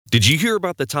Did you hear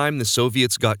about the time the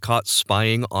Soviets got caught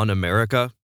spying on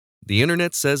America? The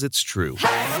internet says it's true.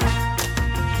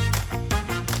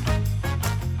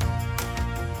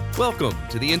 Welcome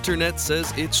to The Internet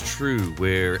Says It's True,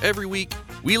 where every week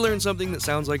we learn something that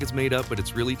sounds like it's made up, but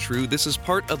it's really true. This is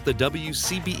part of the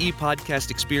WCBE podcast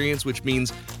experience, which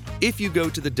means if you go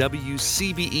to the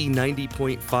WCBE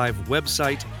 90.5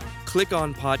 website, click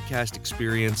on Podcast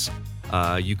Experience,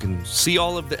 you can see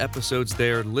all of the episodes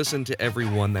there, listen to every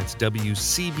one. That's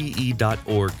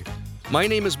WCBE.org. My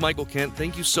name is Michael Kent.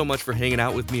 Thank you so much for hanging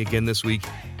out with me again this week.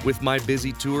 With my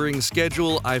busy touring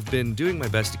schedule, I've been doing my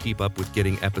best to keep up with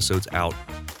getting episodes out,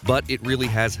 but it really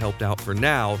has helped out for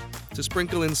now to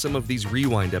sprinkle in some of these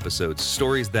rewind episodes,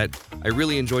 stories that I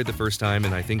really enjoyed the first time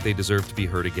and I think they deserve to be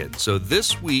heard again. So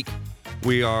this week,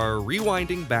 we are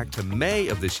rewinding back to May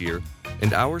of this year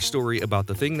and our story about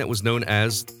the thing that was known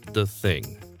as The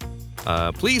Thing.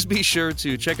 Please be sure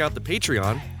to check out the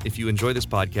Patreon if you enjoy this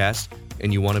podcast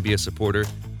and you want to be a supporter.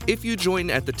 If you join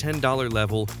at the $10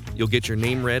 level, you'll get your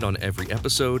name read on every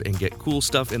episode and get cool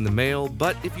stuff in the mail.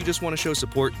 But if you just want to show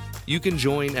support, you can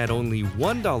join at only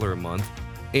 $1 a month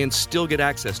and still get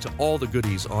access to all the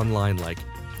goodies online, like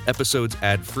episodes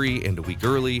ad-free and a week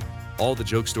early, all the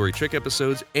Joke Story Trick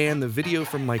episodes, and the video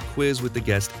from my quiz with the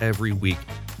guest every week.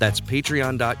 That's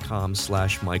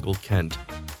patreon.com/Michael Kent.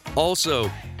 Also,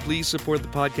 please support the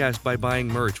podcast by buying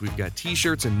merch. We've got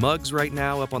t-shirts and mugs right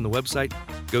now up on the website.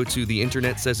 Go to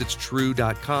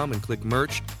theinternetsaysitstrue.com and click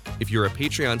merch. If you're a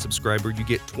Patreon subscriber, you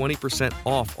get 20%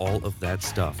 off all of that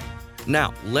stuff.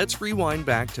 Now, let's rewind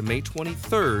back to May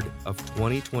 23rd of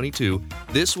 2022.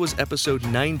 This was episode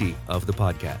 90 of the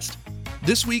podcast.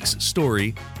 This week's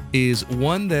story is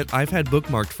one that I've had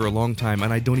bookmarked for a long time,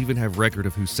 and I don't even have record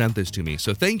of who sent this to me.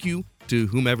 So thank you to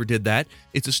whomever did that.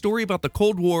 It's a story about the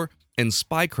Cold War and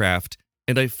spycraft,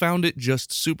 and I found it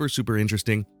just super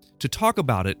interesting. To talk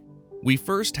about it, we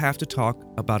first have to talk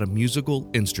about a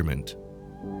musical instrument.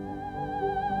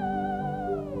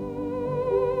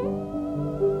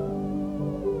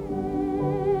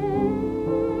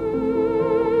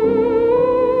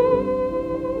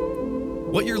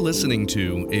 What you're listening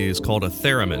to is called a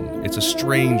theremin. It's a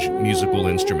strange musical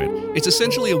instrument. It's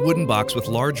essentially a wooden box with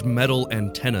large metal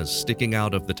antennas sticking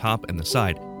out of the top and the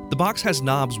side. The box has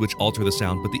knobs which alter the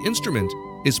sound, but the instrument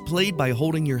is played by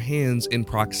holding your hands in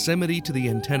proximity to the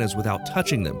antennas without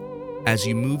touching them. As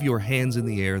you move your hands in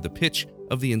the air, the pitch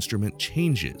of the instrument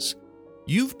changes.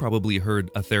 You've probably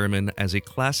heard a theremin as a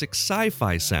classic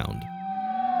sci-fi sound.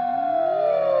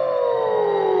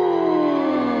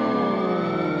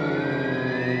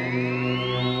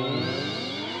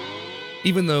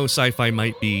 Even though sci-fi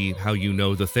might be how you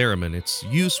know the theremin, its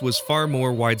use was far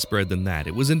more widespread than that.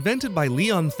 It was invented by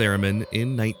Leon Theremin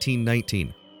in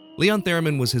 1919. Leon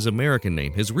Theremin was his American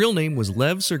name. His real name was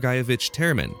Lev Sergeyevich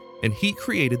Termin, and he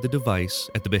created the device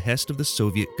at the behest of the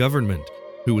Soviet government,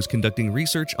 who was conducting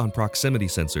research on proximity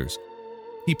sensors.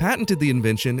 He patented the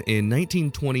invention in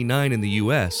 1929 in the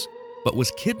US, but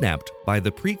was kidnapped by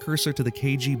the precursor to the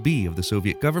KGB of the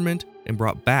Soviet government and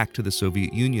brought back to the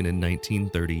Soviet Union in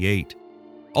 1938.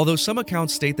 Although some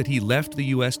accounts state that he left the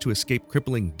US to escape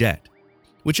crippling debt.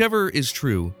 Whichever is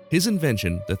true, his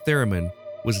invention, the theremin,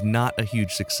 was not a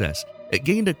huge success. It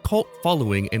gained a cult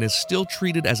following and is still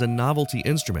treated as a novelty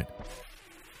instrument.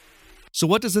 So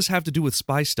what does this have to do with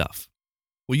spy stuff?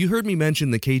 Well, you heard me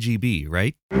mention the KGB,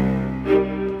 right?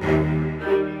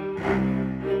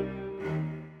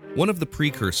 One of the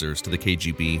precursors to the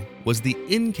KGB was the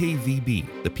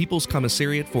NKVB, the People's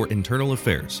Commissariat for Internal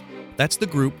Affairs. That's the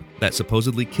group that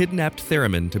supposedly kidnapped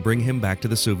Theremin to bring him back to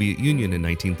the Soviet Union in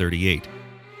 1938.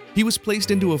 He was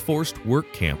placed into a forced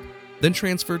work camp, then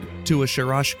transferred to a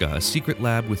Sharashka, a secret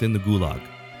lab within the Gulag.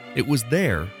 It was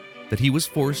there that he was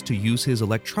forced to use his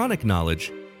electronic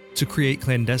knowledge to create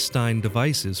clandestine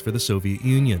devices for the Soviet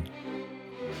Union.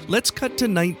 Let's cut to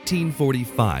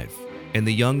 1945 and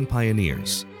the Young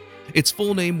Pioneers. Its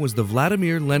full name was the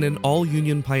Vladimir Lenin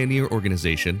All-Union Pioneer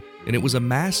Organization, and it was a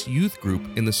mass youth group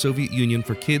in the Soviet Union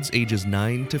for kids ages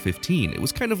 9 to 15. It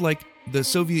was kind of like the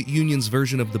Soviet Union's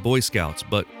version of the Boy Scouts,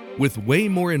 but with way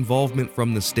more involvement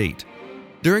from the state.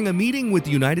 During a meeting with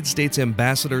the United States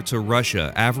ambassador to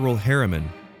Russia, Avril Harriman,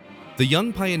 the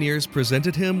Young Pioneers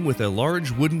presented him with a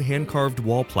large wooden hand-carved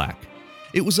wall plaque.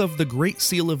 It was of the Great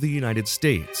Seal of the United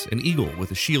States, an eagle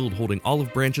with a shield holding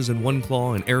olive branches in one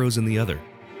claw and arrows in the other.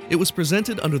 It was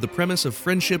presented under the premise of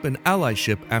friendship and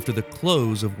allyship after the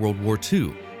close of World War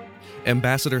II.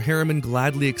 Ambassador Harriman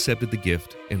gladly accepted the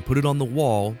gift and put it on the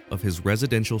wall of his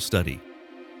residential study.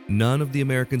 None of the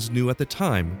Americans knew at the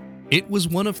time it was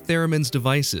one of Theremin's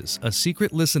devices, a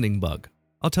secret listening bug.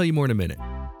 I'll tell you more in a minute.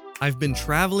 I've been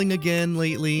traveling again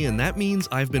lately, and that means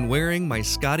I've been wearing my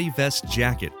Scotty Vest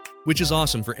jacket, which is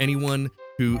awesome for anyone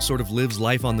who sort of lives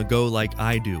life on the go like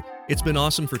I do. It's been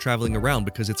awesome for traveling around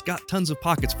because it's got tons of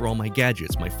pockets for all my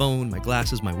gadgets, my phone, my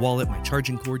glasses, my wallet, my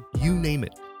charging cord, you name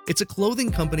it. It's a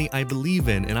clothing company I believe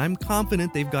in, and I'm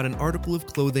confident they've got an article of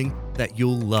clothing that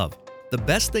you'll love. The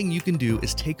best thing you can do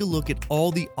is take a look at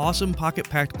all the awesome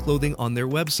pocket-packed clothing on their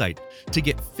website. To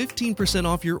get 15%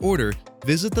 off your order,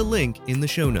 visit the link in the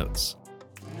show notes.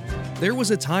 There was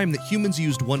a time that humans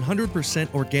used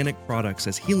 100% organic products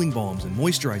as healing balms and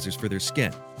moisturizers for their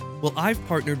skin. Well, I've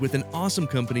partnered with an awesome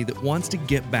company that wants to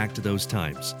get back to those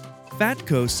times.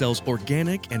 Fatco sells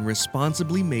organic and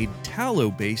responsibly made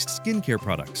tallow-based skincare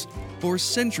products. For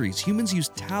centuries, humans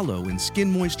used tallow in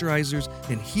skin moisturizers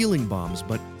and healing balms,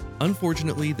 but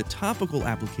unfortunately, the topical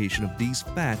application of these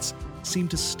fats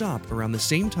seemed to stop around the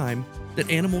same time that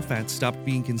animal fats stopped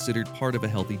being considered part of a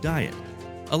healthy diet.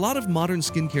 A lot of modern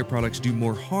skincare products do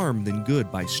more harm than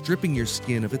good by stripping your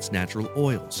skin of its natural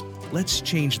oils. Let's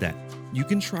change that. You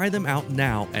can try them out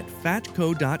now at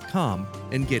fatco.com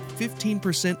and get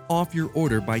 15% off your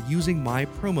order by using my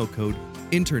promo code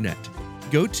INTERNET.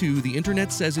 Go to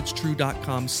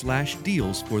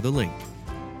theinternetsayitstrue.com/deals for the link.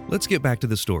 Let's get back to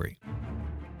the story.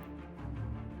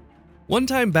 One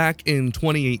time back in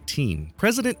 2018,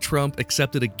 President Trump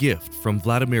accepted a gift from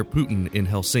Vladimir Putin in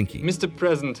Helsinki. Mr.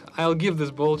 President, I'll give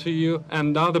this ball to you,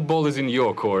 and now the ball is in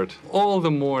your court. All the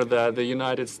more that the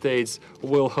United States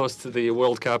will host the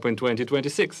World Cup in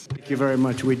 2026. Thank you very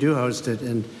much. We do host it,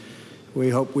 and we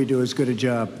hope we do as good a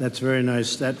job. That's very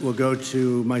nice. That will go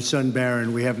to my son,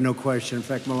 Barron. We have no question. In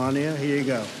fact, Melania, here you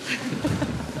go.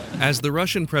 As the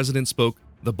Russian president spoke,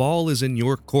 "The ball is in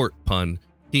your court," pun,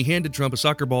 he handed Trump a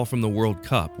soccer ball from the World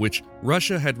Cup, which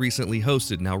Russia had recently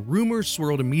hosted. Now, rumors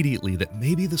swirled immediately that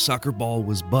maybe the soccer ball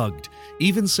was bugged.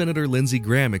 Even Senator Lindsey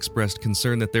Graham expressed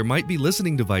concern that there might be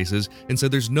listening devices and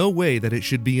said there's no way that it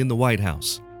should be in the White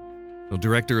House. The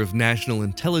Director of National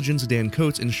Intelligence, Dan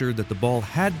Coats, ensured that the ball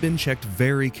had been checked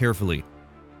very carefully.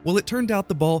 Well, it turned out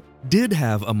the ball did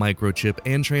have a microchip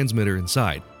and transmitter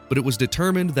inside, but it was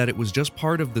determined that it was just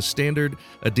part of the standard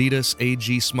Adidas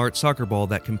AG Smart Soccer Ball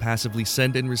that can passively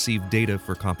send and receive data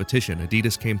for competition.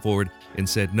 Adidas came forward and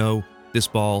said, no, this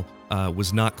ball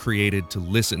was not created to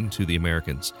listen to the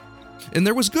Americans. And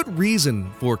there was good reason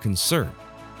for concern.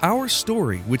 Our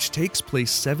story, which takes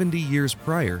place 70 years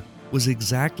prior, was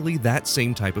exactly that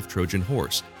same type of Trojan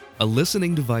horse, a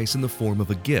listening device in the form of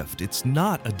a gift. It's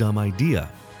not a dumb idea.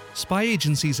 Spy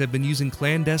agencies have been using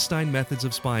clandestine methods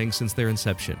of spying since their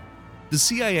inception. The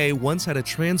CIA once had a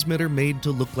transmitter made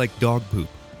to look like dog poop.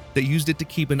 They used it to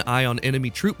keep an eye on enemy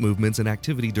troop movements and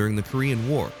activity during the Korean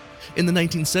War. In the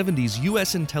 1970s,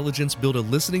 U.S. intelligence built a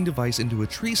listening device into a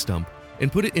tree stump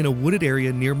and put it in a wooded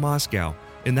area near Moscow,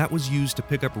 and that was used to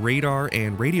pick up radar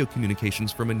and radio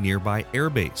communications from a nearby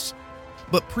airbase.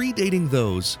 But predating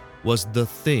those was the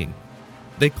Thing.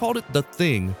 They called it the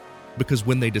Thing because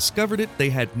when they discovered it, they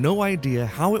had no idea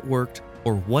how it worked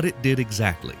or what it did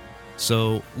exactly.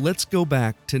 So let's go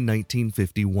back to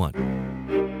 1951.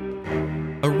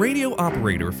 A radio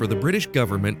operator for the British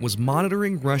government was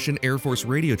monitoring Russian Air Force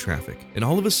radio traffic, and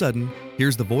all of a sudden,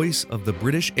 here's the voice of the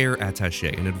British Air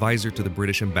Attaché, an advisor to the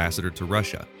British ambassador to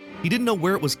Russia. He didn't know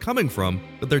where it was coming from,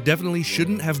 but there definitely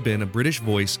shouldn't have been a British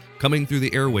voice coming through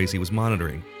the airways he was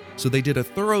monitoring. So they did a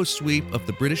thorough sweep of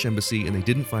the British embassy and they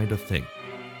didn't find a thing.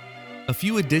 A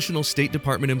few additional State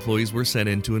Department employees were sent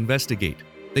in to investigate.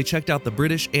 They checked out the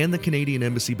British and the Canadian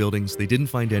embassy buildings. They didn't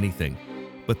find anything.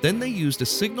 But then they used a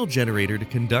signal generator to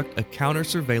conduct a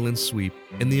counter-surveillance sweep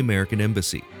in the American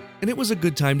embassy. And it was a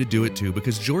good time to do it too,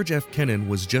 because George F. Kennan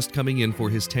was just coming in for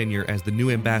his tenure as the new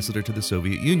ambassador to the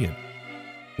Soviet Union.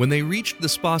 When they reached the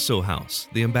Spaso House,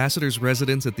 the ambassador's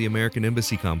residence at the American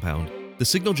embassy compound, the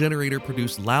signal generator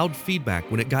produced loud feedback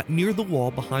when it got near the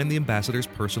wall behind the ambassador's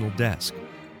personal desk.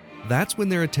 That's when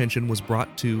their attention was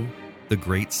brought to the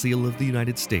Great Seal of the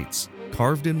United States,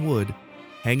 carved in wood,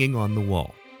 hanging on the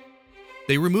wall.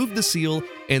 They removed the seal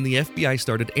and the FBI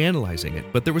started analyzing it,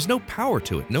 but there was no power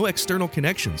to it, no external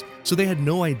connections, so they had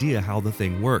no idea how the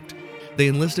thing worked. They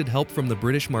enlisted help from the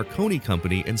British Marconi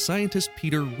Company, and scientist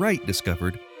Peter Wright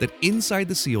discovered that inside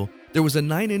the seal there was a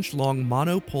 9-inch long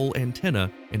monopole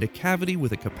antenna and a cavity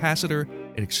with a capacitor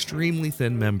and extremely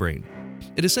thin membrane.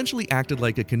 It essentially acted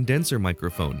like a condenser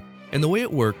microphone, and the way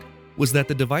it worked was that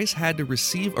the device had to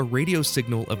receive a radio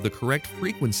signal of the correct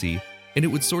frequency, and it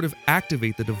would sort of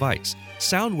activate the device.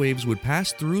 Sound waves would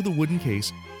pass through the wooden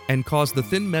case and cause the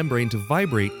thin membrane to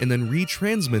vibrate and then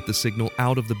retransmit the signal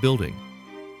out of the building.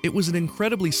 It was an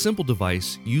incredibly simple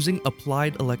device using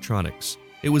applied electronics.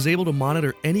 it was able to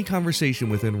monitor any conversation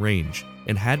within range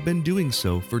and had been doing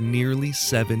so for nearly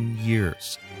 7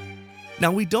 years.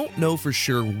 Now, we don't know for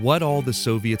sure what all the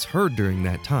Soviets heard during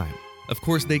that time. Of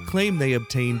course, they claim they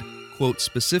obtained, quote,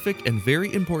 specific and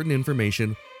very important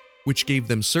information which gave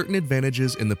them certain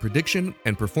advantages in the prediction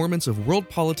and performance of world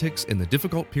politics in the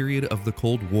difficult period of the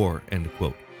Cold War, end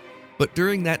quote. But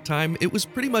during that time, it was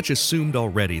pretty much assumed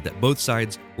already that both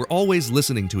sides were always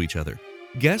listening to each other.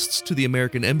 Guests to the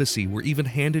American embassy were even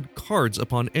handed cards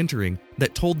upon entering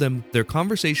that told them their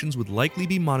conversations would likely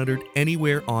be monitored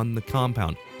anywhere on the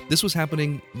compound. This was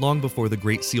happening long before the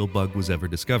Great Seal bug was ever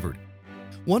discovered.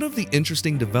 One of the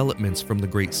interesting developments from the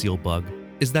Great Seal bug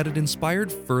is that it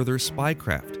inspired further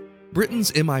spycraft.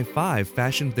 Britain's MI5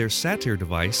 fashioned their Satyr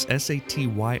device,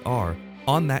 SATYR,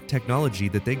 on that technology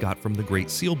that they got from the Great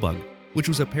Seal bug, which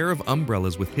was a pair of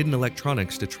umbrellas with hidden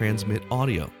electronics to transmit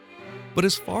audio. But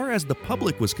as far as the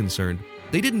public was concerned,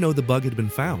 they didn't know the bug had been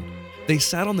found. They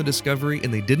sat on the discovery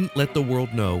and they didn't let the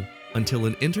world know until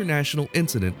an international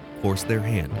incident forced their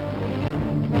hand.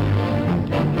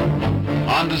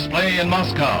 On display in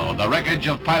Moscow, the wreckage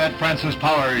of pilot Francis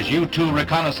Power's U-2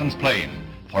 reconnaissance plane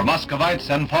for Muscovites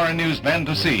and foreign newsmen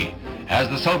to see as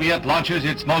the Soviet launches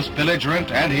its most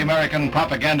belligerent anti-American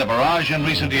propaganda barrage in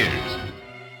recent years.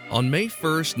 On May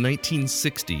 1st,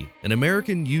 1960, an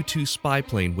American U-2 spy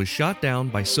plane was shot down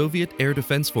by Soviet air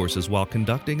defense forces while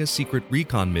conducting a secret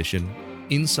recon mission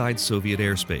inside Soviet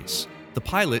airspace. The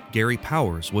pilot, Gary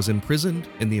Powers, was imprisoned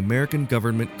and the American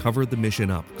government covered the mission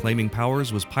up, claiming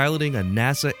Powers was piloting a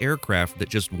NASA aircraft that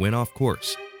just went off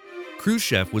course.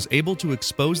 Khrushchev was able to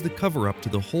expose the cover-up to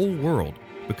the whole world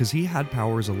because he had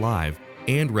Powers alive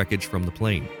and wreckage from the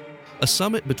plane. A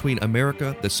summit between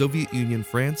America, the Soviet Union,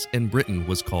 France, and Britain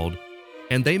was called,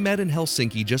 and they met in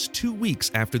Helsinki just 2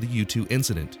 weeks after the U-2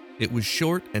 incident. It was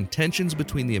short, and tensions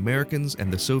between the Americans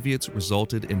and the Soviets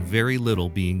resulted in very little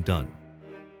being done.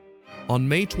 On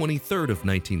May 23rd of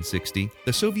 1960,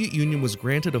 the Soviet Union was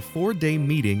granted a 4-day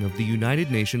meeting of the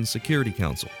United Nations Security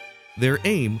Council. Their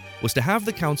aim was to have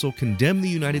the council condemn the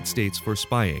United States for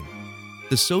spying.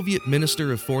 The Soviet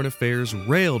Minister of Foreign Affairs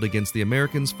railed against the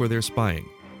Americans for their spying.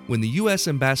 When the U.S.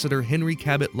 Ambassador Henry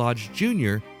Cabot Lodge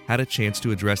Jr. had a chance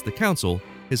to address the council,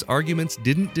 his arguments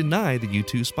didn't deny the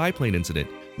U-2 spy plane incident,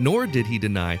 nor did he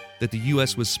deny that the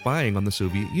U.S. was spying on the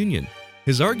Soviet Union.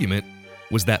 His argument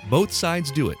was that both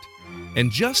sides do it. And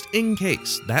just in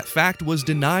case that fact was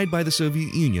denied by the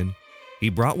Soviet Union, he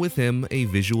brought with him a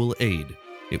visual aid.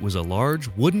 It was a large,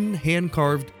 wooden,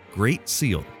 hand-carved Great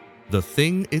Seal, the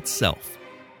thing itself.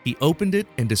 He opened it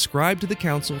and described to the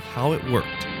council how it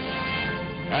worked.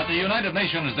 At the United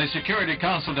Nations, the Security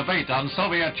Council debate on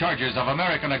Soviet charges of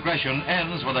American aggression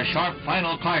ends with a sharp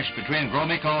final clash between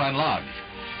Gromyko and Lodge.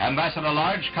 Ambassador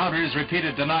Lodge counters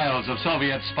repeated denials of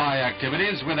Soviet spy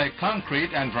activities with a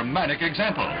concrete and dramatic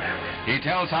example. He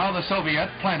tells how the Soviet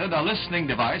planted a listening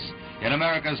device in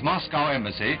America's Moscow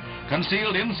embassy,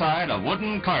 concealed inside a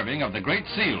wooden carving of the Great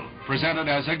Seal, presented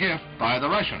as a gift by the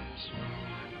Russians.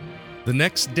 The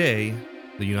next day,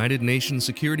 the United Nations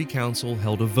Security Council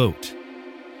held a vote.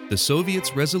 The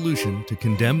Soviets' resolution to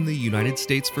condemn the United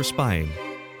States for spying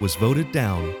was voted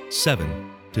down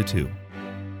 7-2.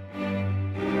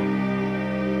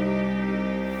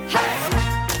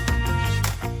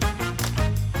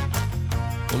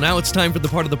 Well, now it's time for the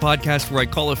part of the podcast where I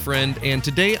call a friend, and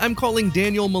today I'm calling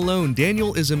Daniel Malone.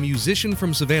 Daniel is a musician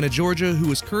from Savannah, Georgia,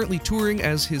 who is currently touring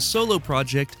as his solo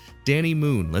project, Danny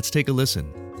Moon. Let's take a listen.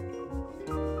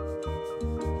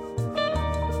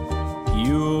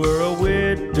 You were a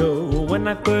widow when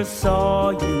I first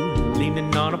saw you,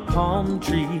 leaning on a palm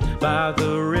tree by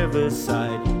the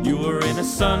riverside. You were in a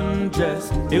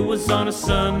sundress, it was on a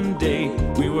Sunday.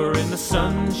 We were in the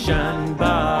sunshine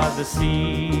by the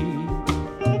sea.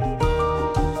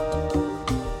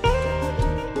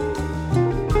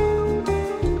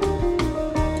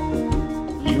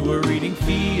 You were reading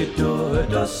Fyodor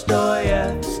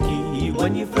Dostoevsky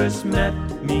when you first met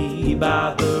me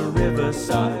by the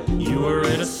riverside. You were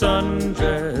in a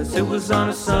sundress, it was on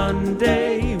a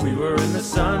Sunday. We were in the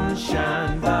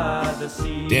sunshine by the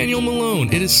sea. Daniel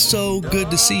Malone, it is so good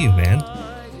to see you, man.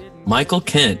 Michael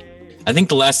Kent. I think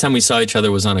the last time we saw each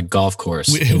other was on a golf course.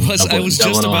 I was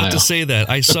just about to say that.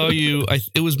 I saw you,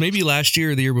 it was maybe last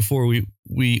year or the year before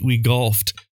we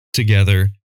golfed together,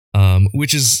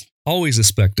 which is always a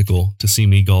spectacle to see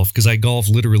me golf, because I golf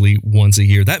literally once a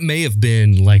year. That may have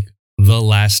been like the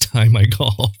last time I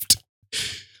golfed.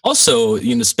 Also,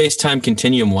 space-time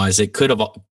continuum-wise, it could have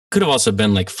also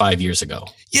been like 5 years ago.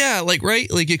 Yeah, right?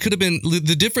 It could have been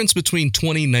the difference between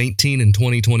 2019 and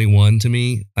 2021 to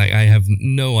me. I have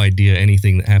no idea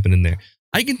anything that happened in there.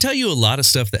 I can tell you a lot of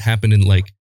stuff that happened in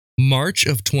like March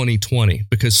of 2020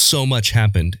 because so much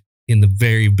happened in the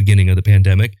very beginning of the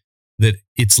pandemic that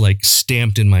it's like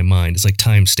stamped in my mind. It's like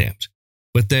time stamped.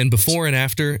 But then before and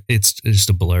after, it's just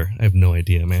a blur. I have no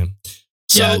idea, man.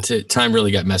 So, time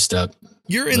really got messed up.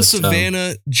 You're in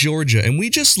Savannah, Georgia, and we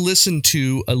just listened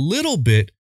to a little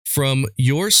bit from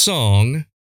your song,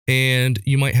 and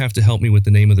you might have to help me with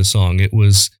the name of the song. It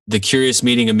was The Curious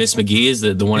Meeting of Miss McGee, is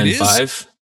the one in 5?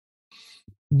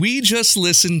 We just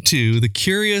listened to The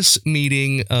Curious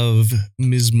Meeting of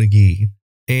Ms. McGee,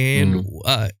 and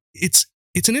it's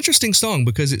an interesting song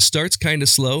because it starts kind of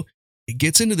slow. It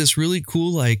gets into this really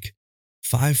cool, like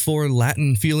 5/4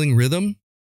 Latin feeling rhythm,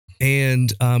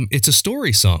 and it's a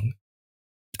story song.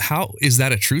 How is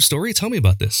that a true story? Tell me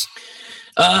about this.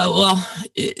 Well,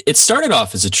 it started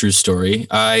off as a true story.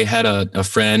 I had a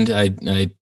friend I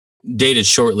dated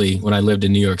shortly when I lived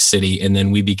in New York City, and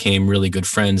then we became really good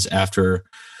friends after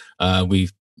we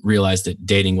realized that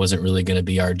dating wasn't really going to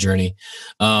be our journey.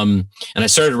 And I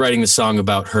started writing the song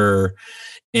about her,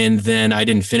 and then I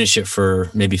didn't finish it for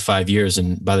maybe 5 years.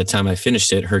 And by the time I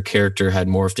finished it, her character had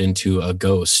morphed into a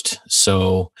ghost.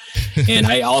 So, and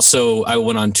I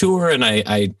went on tour, and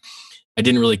I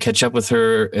didn't really catch up with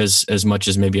her as much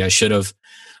as maybe I should have.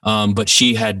 But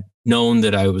she had known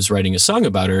that I was writing a song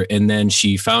about her, and then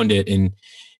she found it and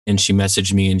she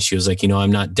messaged me, and she was like,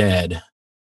 I'm not dead.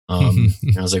 And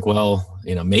I was like, well,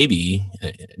 maybe.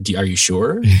 Are you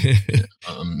sure?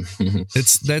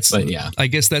 But yeah, I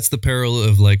guess that's the peril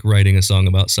of like writing a song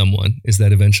about someone, is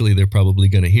that eventually they're probably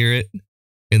going to hear it,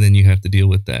 and then you have to deal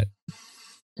with that.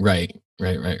 Right.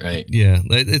 Yeah,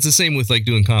 it's the same with like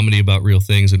doing comedy about real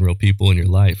things and real people in your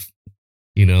life.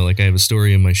 Like I have a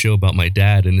story in my show about my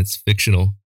dad, and it's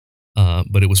fictional,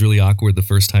 but it was really awkward the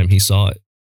first time he saw it.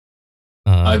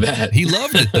 I bet. He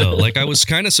loved it though. Like I was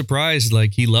kind of surprised.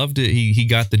 Like he loved it. He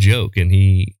got the joke, and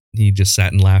he just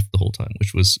sat and laughed the whole time,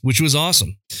 which was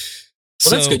awesome.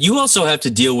 Well, that's good. You also have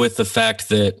to deal with the fact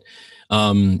that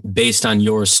based on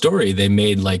your story, they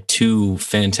made like 2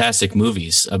 fantastic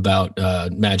movies about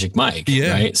Magic Mike,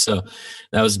 right? So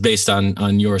that was based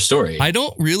on your story. I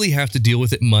don't really have to deal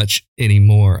with it much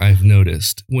anymore, I've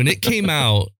noticed. When it came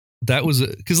out, that was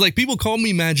because like people called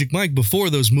me Magic Mike before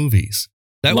those movies.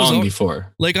 That Long was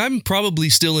before. Like I'm probably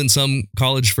still in some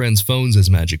college friends' phones as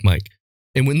Magic Mike.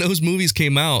 And when those movies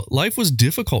came out, life was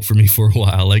difficult for me for a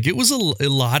while. Like it was a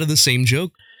lot of the same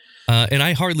joke. And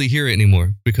I hardly hear it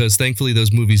anymore because thankfully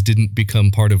those movies didn't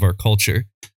become part of our culture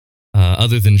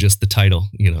other than just the title,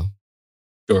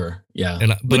 Sure.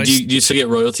 Yeah. But do you still get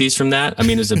royalties from that? I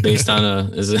mean, is it based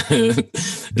on is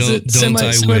it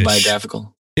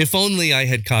semi-biographical? If only I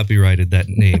had copyrighted that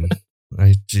name.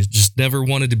 I just never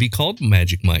wanted to be called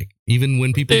Magic Mike, even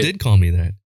when people did call me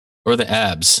that. Or the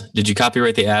abs. Did you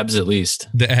copyright the abs at least?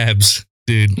 The abs,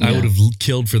 dude. Yeah. I would have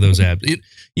killed for those abs.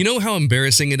 You know how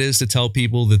embarrassing it is to tell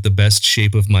people that the best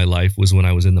shape of my life was when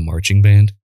I was in the marching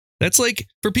band? That's like,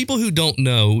 for people who don't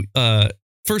know,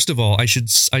 first of all, I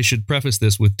should preface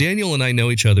this with Daniel and I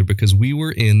know each other because we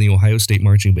were in the Ohio State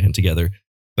marching band together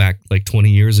back like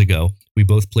 20 years ago. We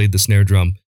both played the snare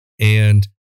drum. And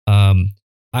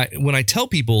when I tell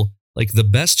people like the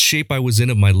best shape I was in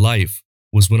of my life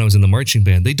was when I was in the marching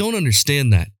band, they don't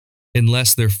understand that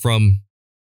unless they're from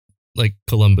like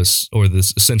Columbus or the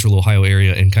central Ohio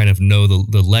area and kind of know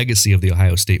the legacy of the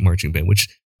Ohio State marching band, which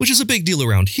is a big deal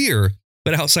around here.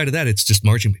 But outside of that, it's just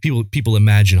marching. People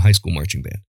imagine high school marching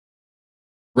band.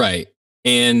 Right.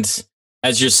 And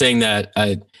as you're saying that,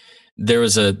 there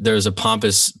was a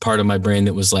pompous part of my brain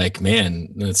that was like, man,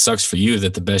 it sucks for you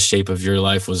that the best shape of your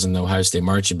life was in the Ohio State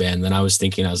marching band. Then I was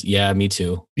thinking, yeah, me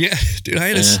too. Yeah, dude, I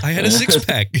had a six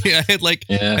pack. I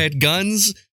had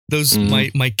guns. Those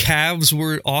my calves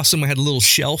were awesome. I had a little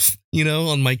shelf,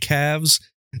 on my calves.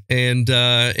 And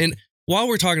while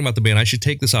we're talking about the band, I should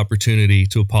take this opportunity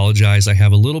to apologize. I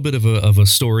have a little bit of a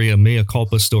story, a mea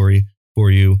culpa story for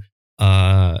you.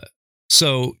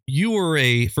 So you were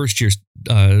a first year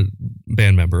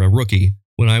band member, a rookie,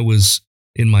 when I was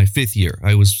in my 5th year.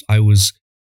 I was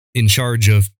in charge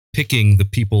of picking the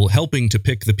people, helping to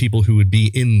pick the people who would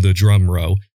be in the drum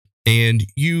row. And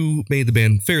you made the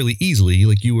band fairly easily.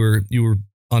 Like you were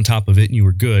on top of it and you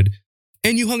were good.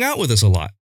 And you hung out with us a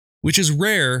lot, which is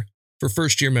rare for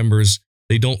first year members.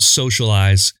 They don't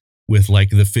socialize with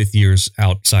like the 5th years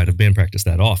outside of band practice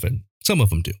that often. Some of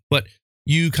them do, but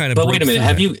you kind of. But wait a minute,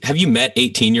 have you met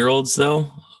 18-year-olds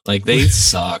though? Like they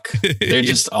suck. They're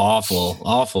just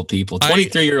awful people.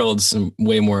 23-year-olds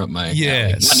way more up my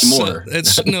alley. Not anymore.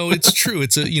 It's true.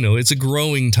 It's a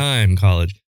growing time,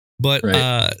 college. But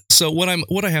Right. so what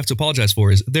I have to apologize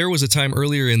for is there was a time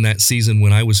earlier in that season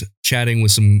when I was chatting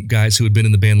with some guys who had been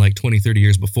in the band like 20, 30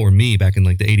 years before me back in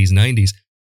like the 80s, 90s.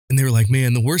 And they were like,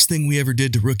 man, the worst thing we ever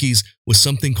did to rookies was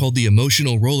something called the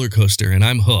emotional roller coaster. And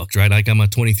I'm hooked, right? Like I'm a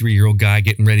 23-year-old guy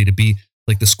getting ready to be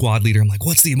like the squad leader. I'm like,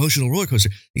 what's the emotional roller coaster?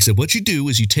 He said, what you do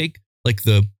is you take like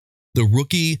the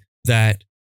rookie that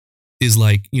is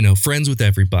like, you know, friends with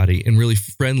everybody and really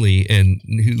friendly and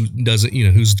who doesn't, you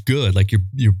know, who's good, like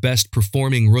your best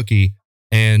performing rookie,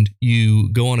 and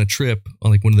you go on a trip,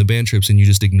 on like one of the band trips, and you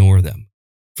just ignore them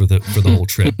for the whole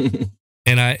trip.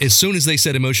 And as soon as they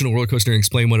said emotional roller coaster and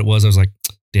explained what it was, I was like,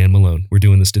 Dan Malone, we're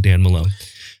doing this to Dan Malone.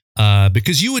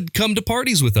 Because you would come to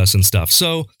parties with us and stuff.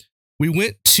 So we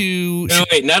went to... No,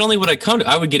 wait, not only would I come to,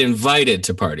 I would get invited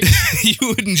to parties. You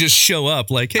wouldn't just show up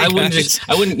like, hey, I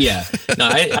wouldn't, yeah. No,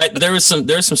 there were some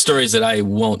stories that I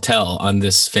won't tell on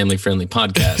this family friendly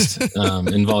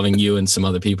podcast involving you and some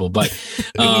other people. But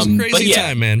it was a crazy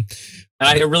time, man.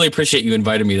 I really appreciate you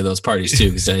inviting me to those parties too,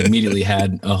 because I immediately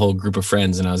had a whole group of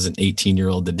friends and I was an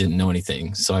 18-year-old that didn't know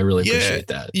anything. So I really appreciate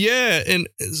that. Yeah.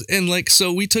 And like,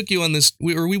 so we took you on this,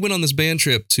 we went on this band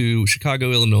trip to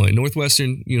Chicago, Illinois,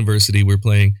 Northwestern University. We're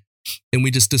playing, and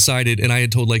we just decided, and I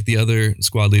had told like the other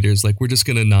squad leaders, like, we're just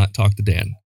going to not talk to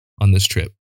Dan on this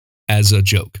trip as a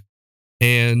joke.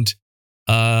 And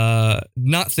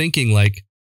not thinking like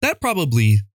that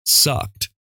probably sucked.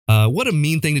 What a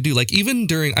mean thing to do. Like even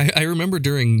during, I remember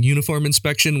during uniform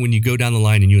inspection, when you go down the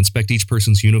line and you inspect each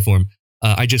person's uniform,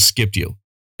 I just skipped you.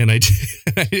 And I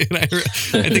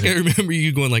think I remember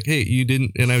you going like, hey, you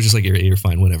didn't. And I was just like, you're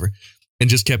fine, whatever. And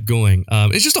just kept going.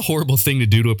 It's just a horrible thing to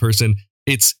do to a person.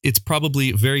 It's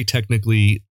probably very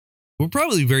technically, we're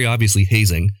probably very obviously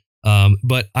hazing.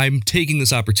 But I'm taking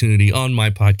this opportunity on my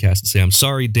podcast to say, I'm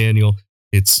sorry, Daniel.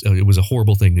 It was a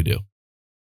horrible thing to do.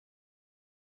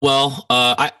 Well,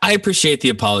 I appreciate the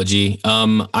apology.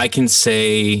 I can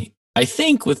say, I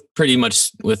think with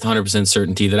 100%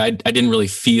 certainty that I didn't really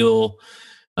feel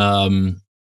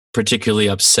particularly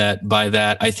upset by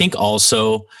that. I think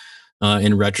also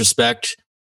in retrospect,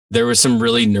 there were some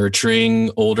really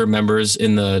nurturing older members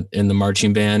in the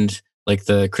marching band, like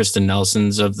the Kristen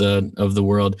Nelsons of the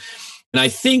world. And I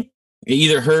think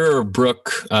either her or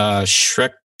Brooke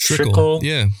Schrickle.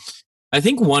 Yeah. I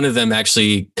think one of them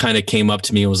actually kind of came up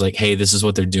to me and was like, "Hey, this is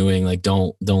what they're doing. Like,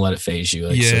 don't let it phase you."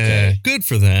 Like, yeah, it's okay. Good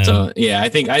for them. So yeah, I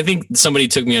think somebody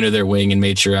took me under their wing and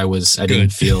made sure I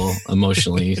didn't feel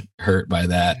emotionally hurt by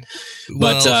that.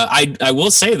 But Well, I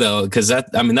will say though, because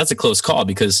that's a close call,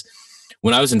 because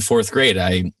when I was in fourth grade,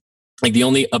 the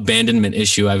only abandonment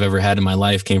issue I've ever had in my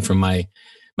life came from my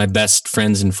best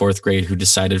friends in fourth grade who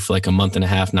decided for like a month and a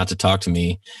half not to talk to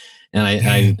me. And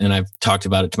I've talked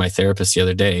about it to my therapist the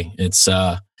other day.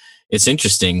 It's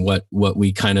interesting what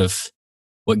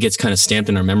gets kind of stamped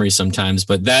in our memory sometimes,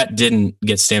 but that didn't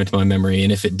get stamped in my memory.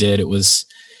 And if it did, it was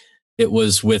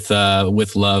with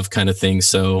love kind of thing.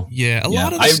 So yeah, a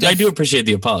lot of the stuff, I do appreciate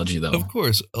the apology though. Of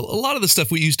course, a lot of the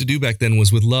stuff we used to do back then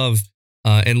was with love,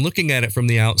 and looking at it from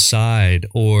the outside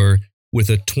or with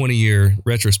a 20-year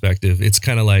retrospective, it's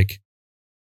kind of like,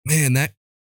 man, that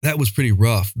was pretty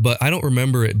rough, but I don't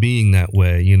remember it being that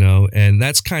way, you know? And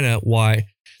that's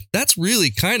really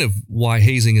kind of why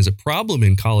hazing is a problem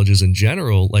in colleges in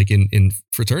general, like in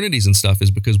fraternities and stuff,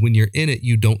 is because when you're in it,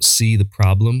 you don't see the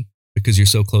problem because you're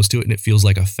so close to it and it feels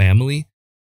like a family.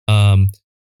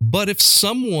 But if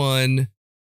someone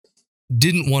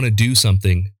didn't want to do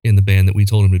something in the band that we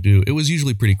told them to do, it was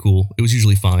usually pretty cool. It was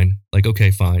usually fine. Like,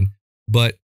 okay, fine.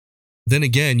 But then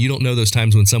again, you don't know those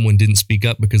times when someone didn't speak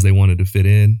up because they wanted to fit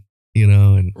in, you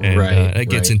know, and that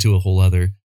gets into a whole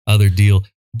other deal.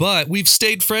 But we've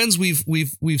stayed friends.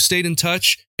 We've stayed in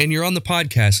touch, and you're on the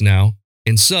podcast now.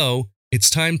 And so it's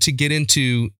time to get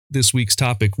into this week's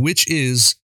topic, which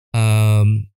is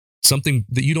something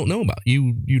that you don't know about.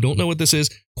 You don't know what this is.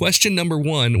 Question number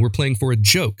 1, we're playing for a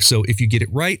joke. So if you get it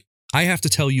right, I have to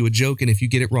tell you a joke. And if you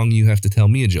get it wrong, you have to tell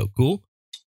me a joke. Cool?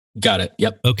 Got it.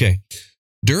 Yep. Okay.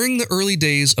 During the early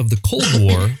days of the Cold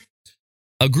War,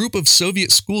 a group of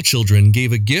Soviet schoolchildren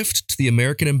gave a gift to the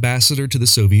American ambassador to the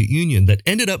Soviet Union that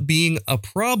ended up being a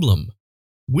problem.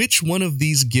 Which one of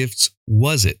these gifts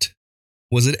was it?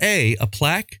 Was it A, a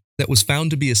plaque that was found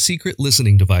to be a secret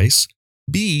listening device,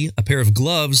 B, a pair of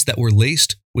gloves that were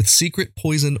laced with secret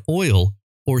poison oil,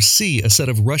 or C, a set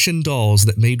of Russian dolls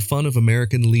that made fun of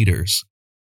American leaders?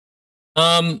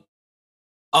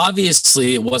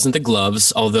 Obviously it wasn't the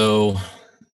gloves, although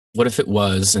what if it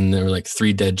was, and there were like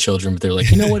 3 dead children, but they're like,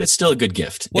 you know what? It's still a good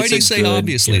gift. Why do you say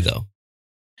obviously gift. though?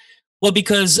 Well,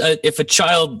 because if the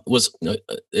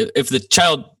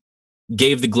child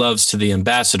gave the gloves to the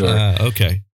ambassador,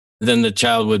 okay, then the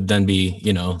child would then be,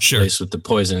 Sure. laced with the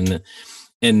poison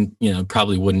and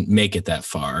probably wouldn't make it that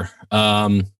far.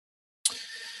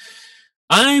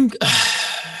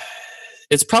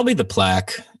 It's probably the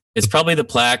plaque.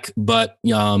 But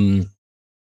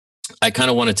I kind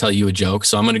of want to tell you a joke,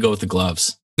 so I'm going to go with the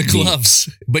gloves. The gloves.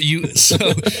 But so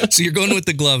you're going with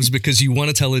the gloves because you want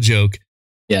to tell a joke.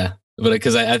 Yeah. But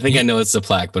because I think I know it's the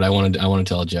plaque, but I want to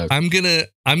tell a joke. I'm gonna.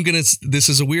 This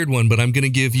is a weird one, but I'm gonna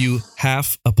give you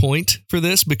half a point for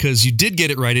this because you did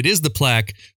get it right. It is the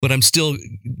plaque, but I'm still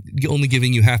only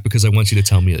giving you half because I want you to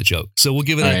tell me a joke. So we'll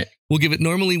give it. Right. We'll give it.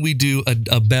 Normally we do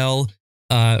a bell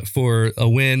for a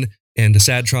win and a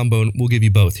sad trombone. We'll give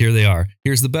you both. Here they are.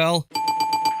 Here's the bell.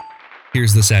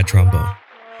 Here's the sad trombone.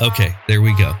 Okay, there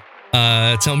we go.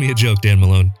 Tell me a joke, Dan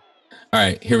Malone. All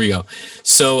right, here we go.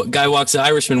 So,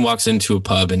 Irishman walks into a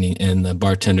pub and the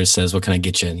bartender says, "What can I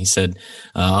get you?" And he said,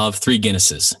 "I'll have 3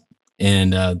 Guinnesses."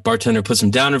 And bartender puts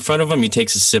them down in front of him. He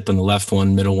takes a sip on the left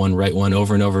one, middle one, right one,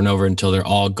 over and over and over until they're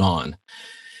all gone.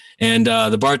 And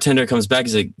the bartender comes back.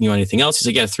 He's like, "You want anything else?" He's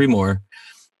like, "Yeah, 3 more."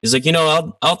 He's like,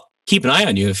 I'll keep an eye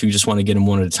on you if you just want to get them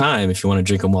one at a time, if you want to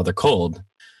drink them while they're cold."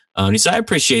 And he said, "I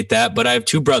appreciate that, but I have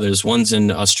 2 brothers. One's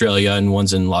in Australia and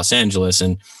one's in Los Angeles.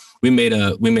 And we made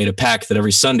a pact that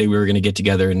every Sunday we were going to get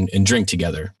together and drink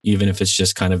together, even if it's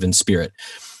just kind of in spirit.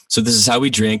 So this is how we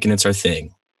drink and it's our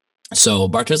thing." So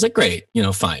bartender's like, "Great,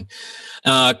 fine."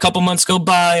 A couple months go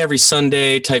by, every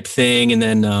Sunday type thing. And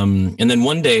then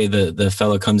one day the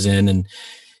fellow comes in and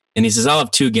he says, "I'll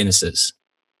have 2 Guinnesses."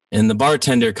 And the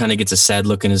bartender kind of gets a sad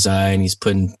look in his eye and he's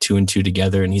putting 2 and 2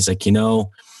 together. And he's like,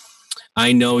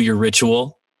 "I know your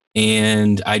ritual.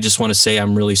 And I just want to say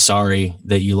I'm really sorry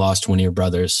that you lost one of your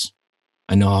brothers.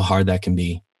 I know how hard that can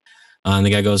be." And the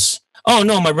guy goes, "Oh,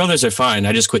 no, my brothers are fine.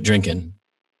 I just quit drinking."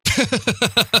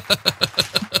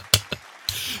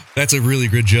 That's a really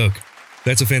good joke.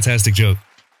 That's a fantastic joke.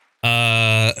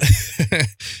 And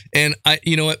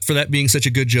you know what? For that being such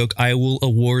a good joke, I will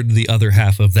award the other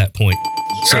half of that point.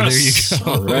 Yes. So there you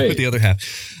go. All right. With the other half.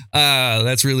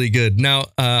 That's really good. Now,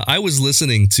 I was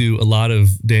listening to a lot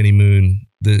of Danny Moon.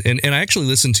 And I actually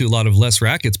listened to a lot of Les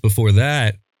Rackets before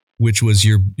that, which was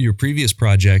your previous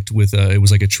project with it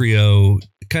was like a trio,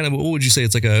 kind of, what would you say?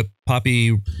 It's like a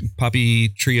poppy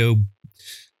trio.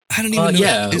 I don't even know.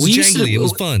 Yeah, it's jangly. It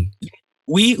was fun.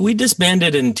 We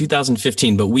disbanded in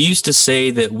 2015, but we used to say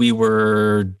that we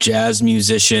were jazz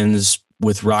musicians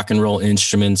with rock and roll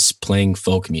instruments playing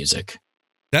folk music.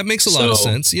 That makes a lot of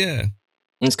sense. Yeah.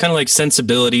 It's kind of like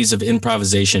sensibilities of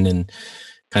improvisation and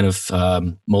kind of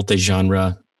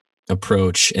multi-genre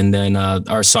approach. And then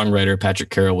our songwriter, Patrick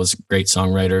Carroll, was a great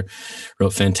songwriter,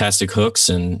 wrote fantastic hooks.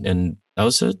 And that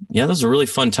was a really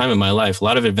fun time in my life. A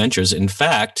lot of adventures. In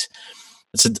fact,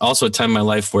 it's also a time in my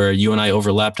life where you and I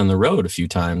overlapped on the road a few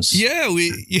times. Yeah,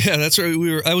 that's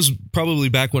right. I was probably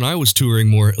back when I was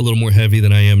touring a little more heavy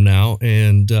than I am now.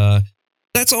 And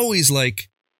that's always like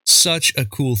such a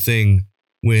cool thing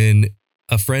when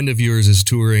a friend of yours is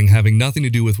touring, having nothing to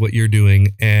do with what you're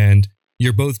doing, and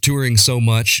you're both touring so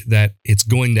much that it's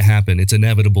going to happen. It's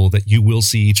inevitable that you will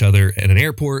see each other at an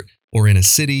airport or in a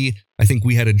city. I think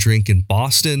we had a drink in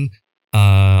Boston.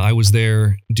 I was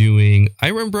there I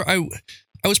remember I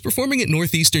was performing at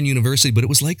Northeastern University, but it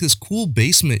was like this cool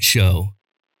basement show.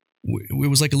 It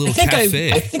was like a little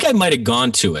cafe. I think I might have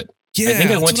gone to it. Yeah, I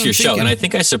think I went to your show, and I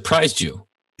think I surprised you.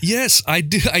 Yes, I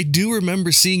do. I do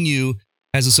remember seeing you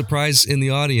as a surprise in the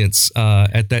audience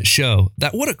at that show.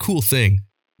 What a cool thing,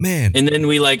 man. And then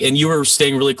and you were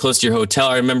staying really close to your hotel.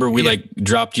 I remember we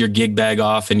dropped your gig bag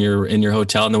off in your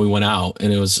hotel, and then we went out,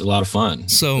 and it was a lot of fun.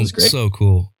 So it was great. So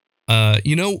cool.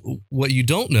 What you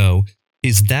don't know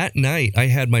is that night I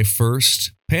had my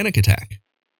first panic attack.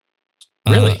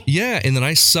 Really? Yeah, and then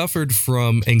I suffered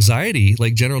from anxiety,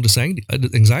 like general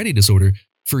anxiety disorder,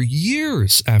 for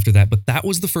years after that. But that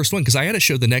was the first one because I had a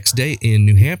show the next day in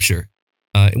New Hampshire.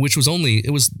 Which was it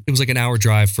was like an hour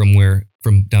drive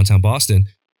from downtown Boston.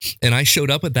 And I showed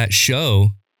up at that show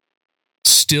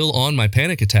still on my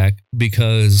panic attack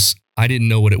because I didn't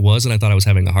know what it was. And I thought I was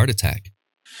having a heart attack.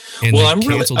 And well, I'm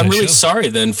really sorry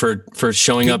then for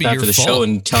showing up after the show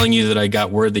and telling you that I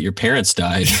got word that your parents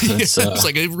died. It's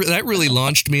like that really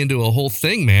launched me into a whole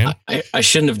thing, man. I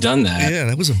shouldn't have done that. Yeah,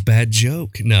 that was a bad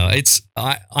joke. No,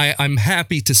 I'm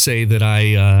happy to say that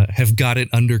I have got it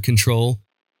under control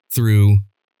through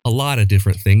a lot of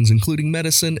different things, including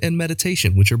medicine and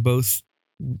meditation, which are both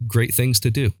great things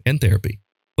to do, and therapy.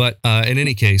 But in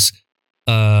any case,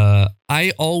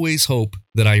 I always hope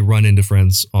that I run into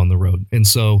friends on the road. And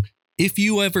so if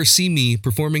you ever see me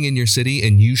performing in your city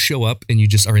and you show up and you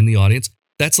just are in the audience,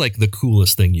 that's like the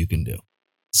coolest thing you can do.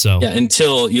 So yeah,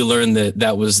 until you learn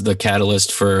that was the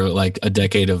catalyst for like a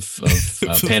decade of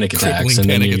panic attacks, and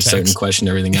then you start to question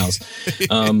everything else.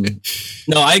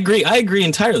 No, I agree. I agree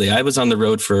entirely. I was on the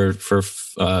road for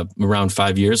around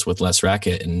 5 years with Les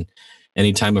Racket, and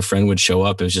anytime a friend would show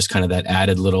up, it was just kind of that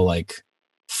added little like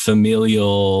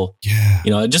familial,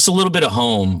 just a little bit of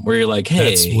home where you're like,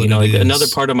 hey, like another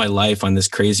part of my life on this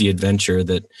crazy adventure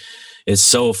that is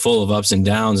so full of ups and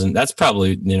downs. And that's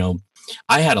probably,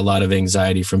 I had a lot of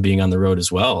anxiety from being on the road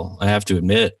as well, I have to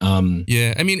admit. I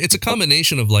mean, it's a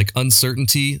combination of like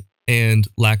uncertainty and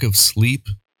lack of sleep.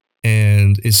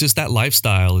 And it's just that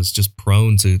lifestyle is just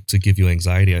prone to give you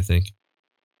anxiety, I think.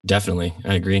 Definitely.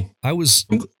 I agree. I would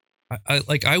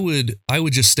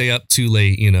just stay up too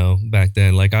late, back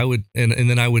then. Like I would, and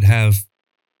then I would have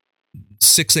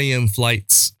 6 a.m.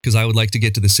 flights because I would like to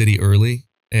get to the city early.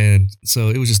 And so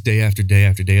it was just day after day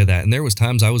after day of that. And there was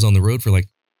times I was on the road for like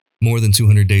more than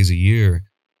 200 days a year.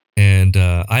 And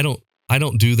I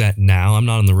don't do that now. I'm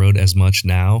not on the road as much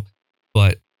now,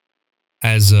 but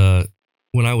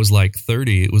when I was like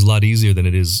 30, it was a lot easier than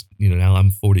it is, now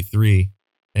I'm 43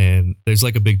 and there's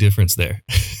like a big difference there.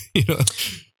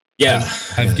 Yeah.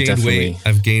 I've gained definitely. weight.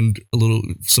 I've gained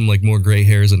some like more gray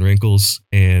hairs and wrinkles,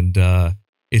 and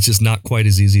it's just not quite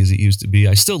as easy as it used to be.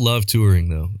 I still love touring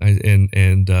though.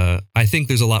 I think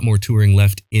there's a lot more touring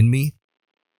left in me.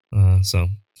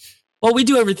 Well, we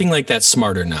do everything like that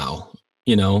smarter now,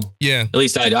 Yeah. At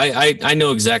least I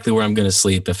know exactly where I'm going to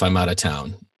sleep if I'm out of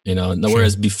town,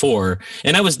 whereas before,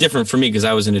 and that was different for me because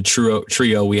I was in a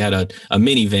trio. We had a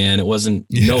minivan. It wasn't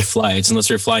no flights unless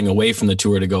you're flying away from the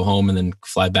tour to go home and then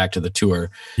fly back to the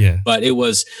tour. Yeah. But it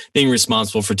was being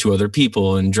responsible for 2 other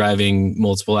people and driving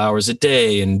multiple hours a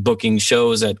day and booking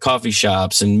shows at coffee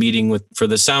shops and meeting for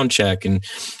the sound check and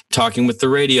talking with the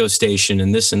radio station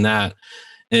and this and that.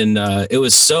 And it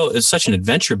was such an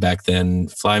adventure back then,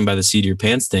 flying by the seat of your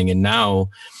pants thing. And now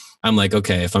I'm like,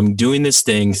 okay, if I'm doing this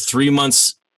thing 3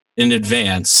 months in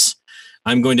advance,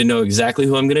 I'm going to know exactly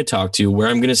who I'm going to talk to, where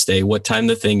I'm going to stay, what time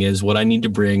the thing is, what I need to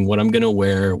bring, what I'm going to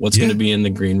wear, what's going to be in the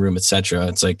green room, etc.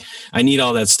 It's like, I need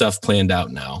all that stuff planned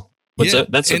out now. But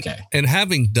that's okay. And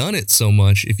having done it so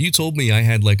much, if you told me I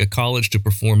had like a college to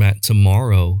perform at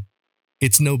tomorrow,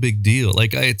 it's no big deal.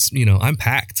 Like I'm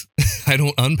packed. I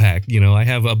don't unpack, I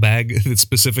have a bag that's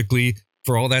specifically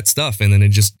for all that stuff. And then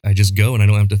I just go and I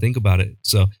don't have to think about it.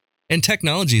 So, and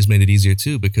technology has made it easier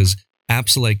too, because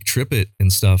apps like TripIt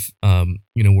and stuff,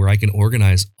 where I can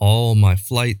organize all my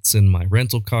flights and my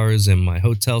rental cars and my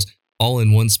hotels all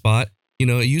in one spot.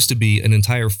 It used to be an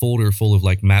entire folder full of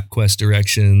like MapQuest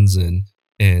directions and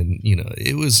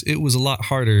it was a lot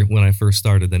harder when I first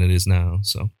started than it is now.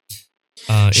 So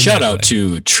shout out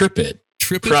to TripIt,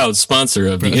 proud sponsor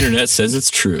of The Internet Says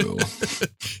It's True.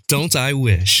 Don't I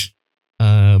wish?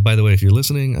 By the way, if you're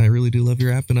listening, I really do love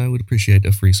your app and I would appreciate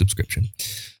a free subscription.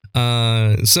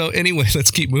 So anyway,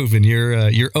 let's keep moving.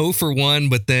 You're 0 for 1,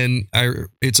 but then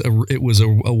it was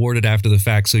awarded after the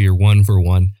fact, so you're 1 for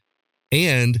 1,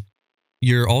 and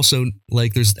you're also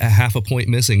like there's a half a point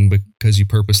missing because you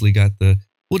purposely got the.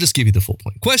 We'll just give you the full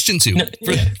point. Question 2.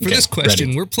 For this question,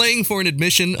 ready. We're playing for an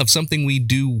admission of something we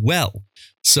do well.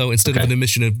 So instead of an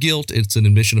admission of guilt, it's an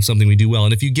admission of something we do well.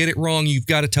 And if you get it wrong, you've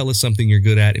got to tell us something you're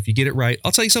good at. If you get it right,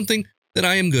 I'll tell you something that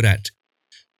I am good at.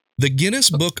 The Guinness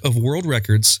Book of World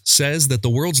Records says that the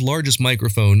world's largest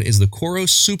microphone is the Koros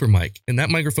Super Mic, and that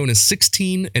microphone is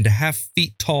 16.5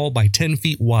 feet tall by 10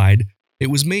 feet wide. It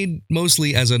was made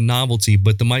mostly as a novelty,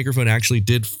 but the microphone actually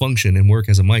did function and work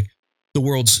as a mic. The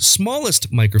world's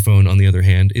smallest microphone, on the other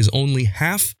hand, is only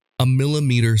half a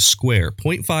millimeter square,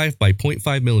 0.5 by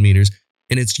 0.5 millimeters,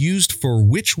 and it's used for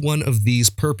which one of these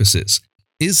purposes?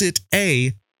 Is it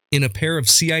A, in a pair of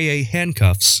CIA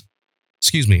handcuffs?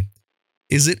 Excuse me.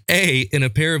 Is it A, in a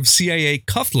pair of CIA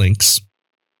cufflinks?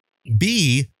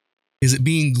 B, is it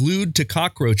being glued to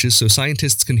cockroaches so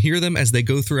scientists can hear them as they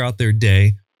go throughout their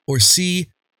day? Or C,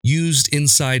 used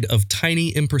inside of tiny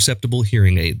imperceptible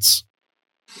hearing aids?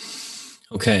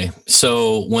 Okay,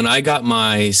 so when I got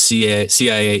my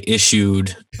CIA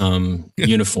issued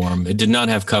uniform, it did not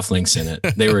have cufflinks in it.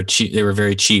 They were cheap. They were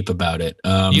very cheap about it.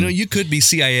 You could be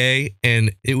CIA,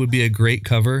 and it would be a great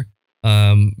cover.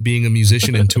 Being a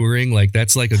musician and touring, like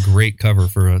that's like a great cover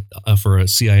for a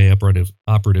CIA operative.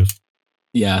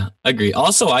 Yeah, I agree.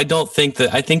 Also, I think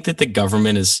that the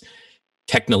government is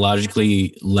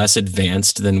technologically less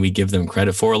advanced than we give them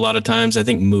credit for. A lot of times, I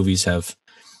think movies have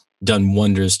done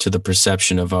wonders to the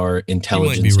perception of our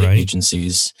intelligence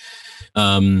agencies. If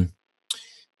I'm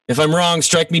wrong,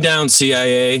 strike me down,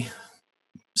 CIA.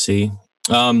 See,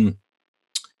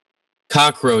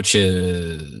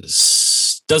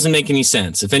 cockroaches. Doesn't make any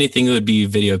sense. If anything, it would be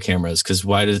video cameras, because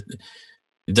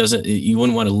you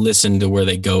wouldn't want to listen to where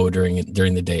they go during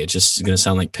the day. It's just going to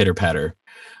sound like pitter patter.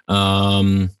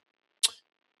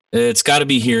 It's got to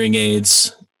be hearing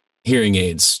aids.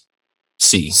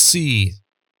 C.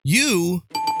 You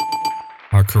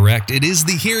are correct. It is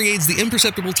the hearing aids, the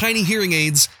imperceptible tiny hearing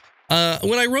aids.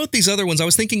 When I wrote these other ones, I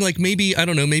was thinking like maybe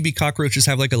cockroaches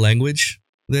have like a language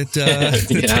that they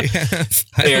have.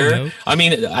 I don't know. I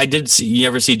mean, I did see. You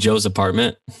ever see Joe's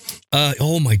Apartment?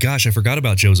 Oh my gosh, I forgot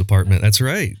about Joe's Apartment. That's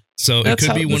right. So it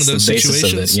could be one of those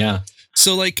situations. Yeah.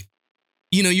 So like,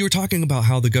 you were talking about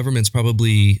how the government's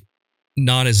probably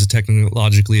not as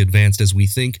technologically advanced as we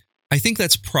think. I think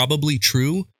that's probably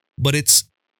true, but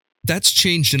that's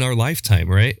changed in our lifetime,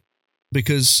 right?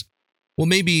 Because, well,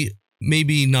 maybe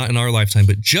not in our lifetime,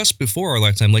 but just before our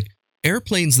lifetime, like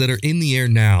airplanes that are in the air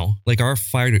now, like our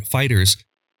fighters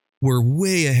were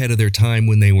way ahead of their time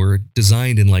when they were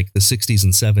designed in like the 60s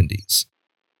and 70s.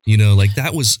 Like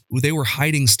they were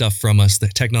hiding stuff from us, the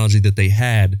technology that they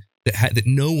had that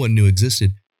no one knew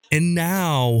existed. And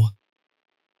now,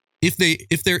 if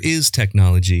there is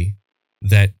technology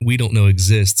that we don't know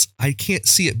exists, I can't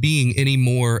see it being any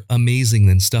more amazing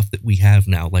than stuff that we have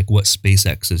now, like what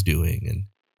SpaceX is doing and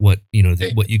what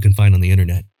you can find on the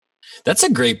internet. That's a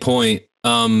great point.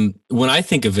 When I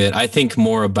think of it, I think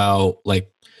more about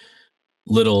like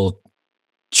little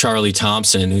Charlie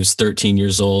Thompson, who's 13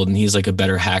 years old, and he's like a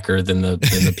better hacker than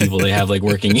the people they have like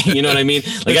working. You know what I mean?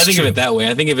 Like, I think of it that way.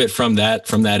 I think of it from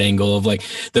that angle of like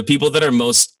the people that are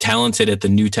most talented at the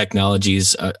new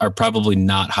technologies are probably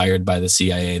not hired by the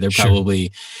CIA. They're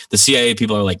probably the CIA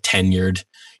people are like tenured.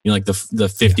 Like the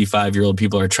 55-year-old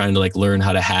people are trying to like learn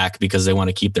how to hack because they want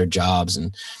to keep their jobs.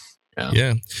 And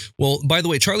yeah. Well, by the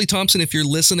way, Charlie Thompson, if you're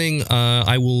listening,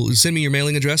 I will send me your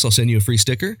mailing address. I'll send you a free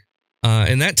sticker.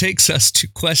 And that takes us to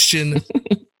question.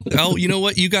 Oh, you know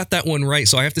what? You got that one right.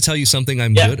 So I have to tell you something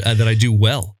I'm good at, that I do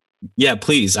well. Yeah,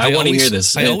 please. I want to hear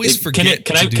this. I always forget.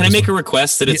 Can I make a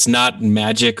request that it's not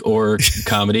magic or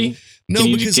comedy? No,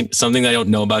 because something that I don't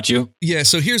know about you. Yeah.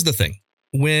 So here's the thing.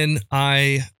 When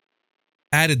I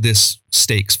added this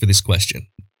stakes for this question,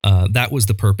 that was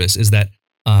the purpose. Is that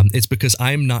it's because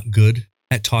I'm not good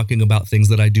at talking about things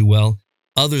that I do well,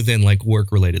 other than like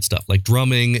work related stuff, like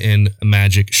drumming and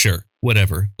magic. Sure.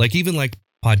 Whatever. Like even like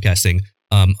podcasting,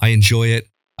 I enjoy it.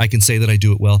 I can say that I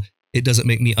do it well. It doesn't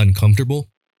make me uncomfortable.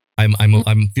 I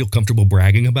feel comfortable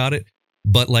bragging about it.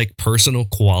 But like personal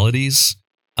qualities,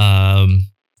 this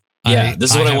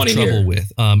is what I want to hear.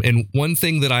 With. And one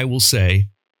thing that I will say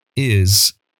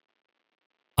is,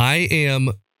 I am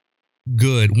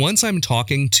good once I'm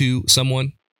talking to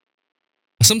someone.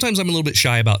 Sometimes I'm a little bit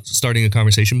shy about starting a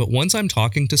conversation, but once I'm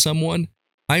talking to someone,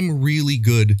 I'm really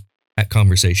good at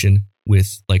conversation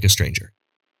with like a stranger.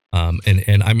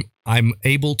 And I'm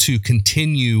able to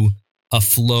continue a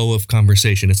flow of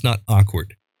conversation. It's not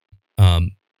awkward,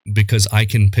 because I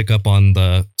can pick up on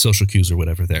the social cues or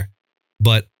whatever there.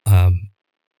 But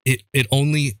it's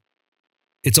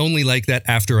only like that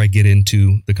after I get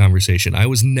into the conversation. I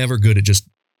was never good at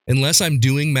unless I'm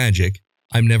doing magic,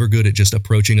 I'm never good at just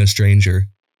approaching a stranger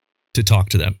to talk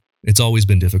to them. It's always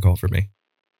been difficult for me.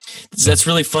 That's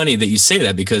really funny that you say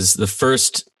that, because the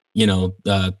first,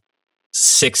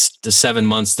 6 to 7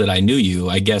 months that I knew you,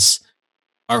 I guess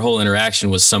our whole interaction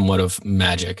was somewhat of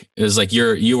magic. It was like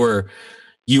you were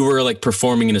like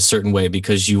performing in a certain way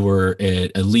because you were a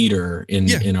leader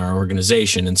in our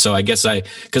organization. And so I guess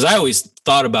because I always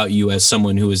thought about you as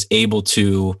someone who was able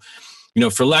to,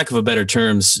 for lack of a better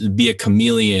terms, be a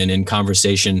chameleon in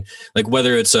conversation, like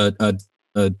whether it's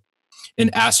an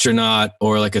astronaut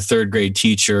or like a third grade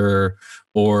teacher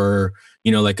or,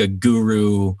 like a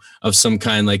guru of some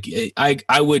kind. Like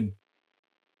I would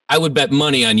bet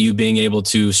money on you being able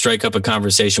to strike up a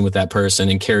conversation with that person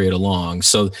and carry it along.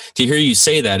 So to hear you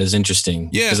say that is interesting.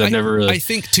 Yeah, because I've never really. I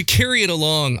think to carry it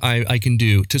along, I can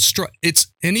do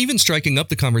and even striking up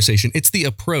the conversation. It's the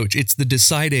approach. It's the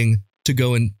deciding to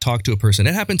go and talk to a person.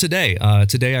 It happened today.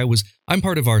 Today I'm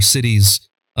part of our city's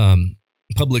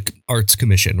public arts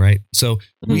commission, right? So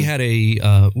we had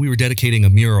we were dedicating a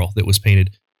mural that was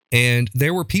painted, and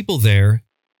there were people there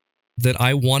that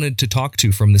I wanted to talk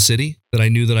to from the city, that I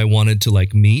knew that I wanted to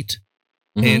like meet,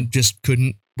 and just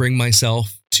couldn't bring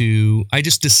myself to. I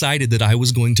just decided that I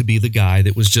was going to be the guy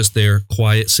that was just there,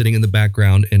 quiet, sitting in the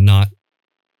background and not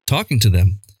talking to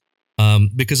them,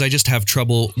 because I just have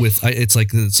trouble with. It's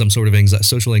like some sort of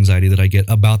social anxiety that I get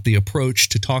about the approach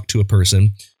to talk to a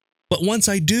person. But once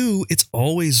I do, it's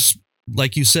always,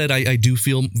 like you said, I do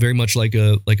feel very much like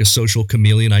a social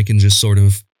chameleon. I can just sort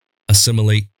of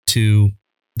assimilate to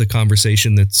the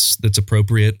conversation that's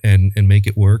appropriate and make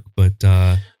it work. But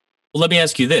well, let me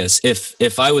ask you this: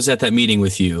 if I was at that meeting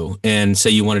with you, and say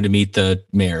you wanted to meet the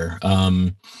mayor,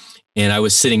 and I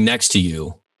was sitting next to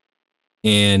you,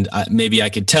 and maybe I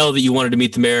could tell that you wanted to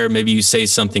meet the mayor, maybe you say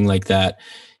something like that.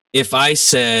 If I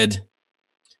said,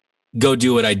 "Go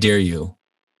do it, I dare you,"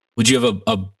 would you have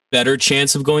a better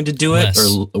chance of going to do it,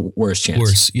 or a worse chance?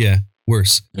 Worse, yeah,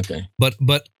 worse. Okay,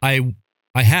 but I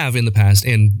have in the past,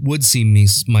 and would see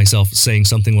myself saying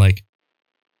something like,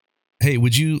 "Hey,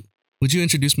 would you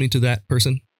introduce me to that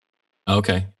person?"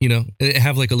 Okay. You know,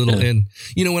 have like a little in.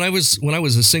 You know, when I was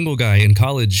a single guy in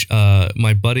college,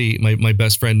 my buddy, my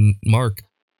best friend Mark,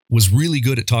 was really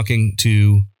good at talking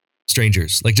to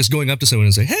strangers, like just going up to someone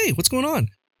and say, "Hey, what's going on?"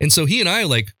 And so he and I,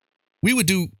 like, we would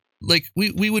do, like,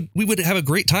 we would have a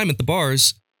great time at the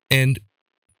bars, and,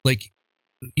 like,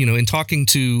 you know, in talking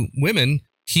to women,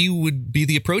 he would be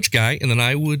the approach guy, and then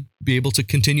I would be able to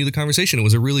continue the conversation. It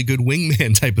was a really good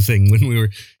wingman type of thing when we were,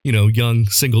 you know, young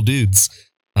single dudes.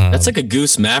 That's like a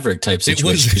Goose Maverick type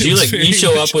situation. You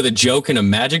show up with a joke and a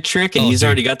magic trick, and he's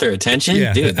already got their attention.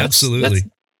 Yeah, dude, absolutely. That's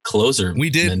closer. We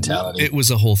did mentality. It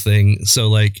was a whole thing. So,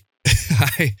 like,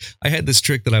 I had this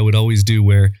trick that I would always do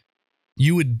where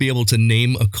you would be able to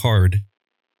name a card,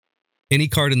 any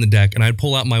card in the deck, and I'd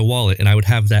pull out my wallet and I would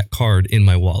have that card in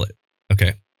my wallet.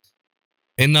 Okay.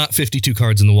 And not 52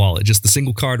 cards in the wallet, just the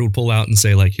single card would pull out and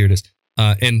say, like, here it is.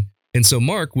 And so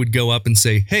Mark would go up and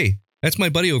say, "Hey, that's my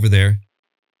buddy over there.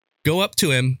 Go up to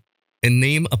him and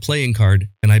name a playing card,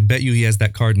 and I bet you he has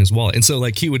that card in his wallet." And so,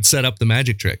 like, he would set up the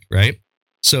magic trick, right?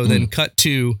 So then cut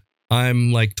to,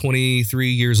 I'm like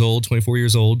 23 years old, 24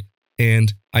 years old,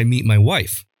 and I meet my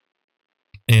wife.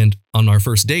 And on our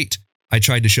first date, I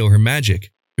tried to show her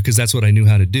magic because that's what I knew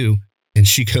how to do. And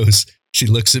she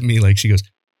looks at me like, she goes,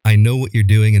 "I know what you're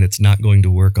doing and it's not going to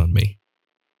work on me."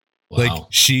 Wow. Like,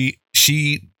 she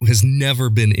has never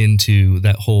been into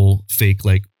that whole fake,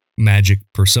 like, magic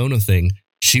persona thing.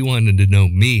 She wanted to know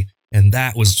me, and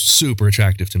that was super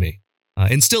attractive to me,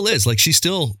 and still is. Like,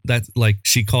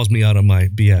 she calls me out on my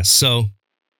BS. So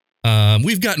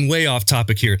we've gotten way off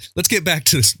topic here. Let's get back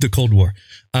to the Cold War.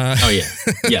 Oh yeah,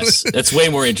 yes, that's way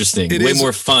more interesting, way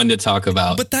more fun to talk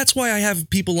about. But that's why I have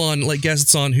people on, like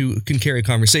guests on, who can carry a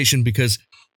conversation, because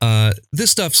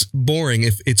this stuff's boring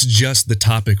if it's just the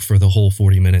topic for the whole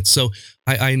 40 minutes. So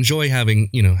I enjoy having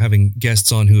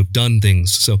guests on who have done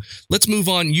things. So let's move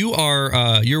on.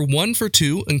 You're 1 for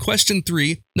 2 in question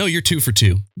 3. No, you're 2 for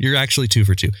 2. You're actually 2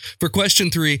 for 2. For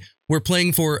question 3, we're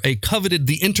playing for a coveted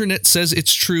 "The Internet Says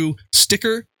It's True"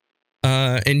 sticker.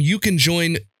 And you can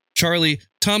join Charlie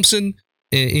Thompson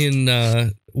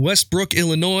in Westbrook,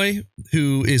 Illinois,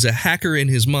 who is a hacker in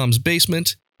his mom's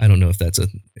basement. I don't know if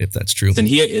that's true.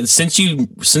 And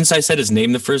since I said his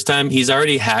name the first time, he's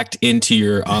already hacked into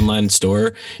your online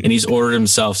store and he's ordered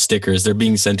himself stickers. They're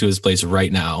being sent to his place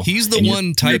right now. He's the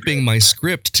one typing my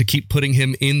script to keep putting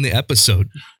him in the episode.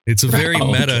 It's a very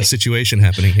meta situation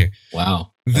happening here.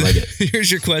 Wow. I like it. Here's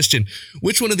your question.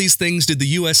 Which one of these things did the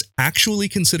U.S. actually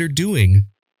consider doing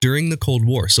during the Cold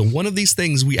War? So one of these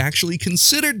things we actually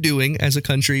considered doing as a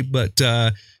country, but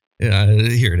here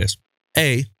it is.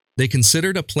 A, they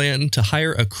considered a plan to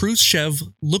hire a Khrushchev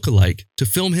lookalike to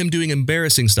film him doing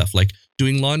embarrassing stuff like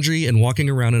doing laundry and walking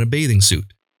around in a bathing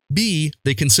suit. B,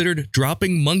 they considered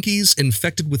dropping monkeys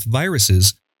infected with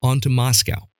viruses onto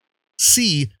Moscow.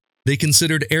 C, they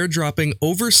considered airdropping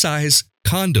oversized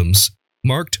condoms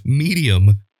marked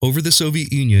medium over the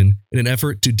Soviet Union in an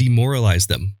effort to demoralize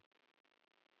them.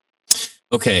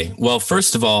 Okay, well,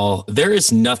 first of all, there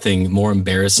is nothing more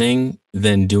embarrassing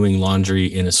than doing laundry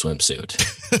in a swimsuit.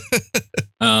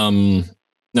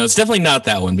 No, it's definitely not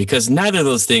that one, because neither of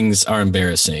those things are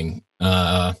embarrassing.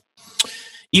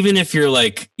 Even if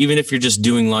you're just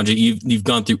doing laundry, you've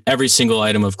gone through every single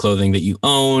item of clothing that you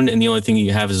own, and the only thing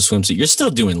you have is a swimsuit. You're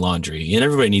still doing laundry, and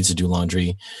everybody needs to do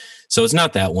laundry, so it's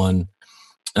not that one.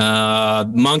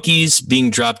 Monkeys being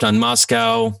dropped on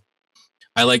Moscow.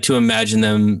 I like to imagine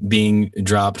them being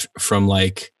dropped from,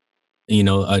 like,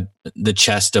 the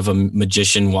chest of a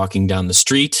magician walking down the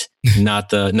street,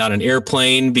 not an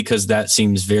airplane, because that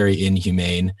seems very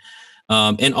inhumane.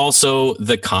 And also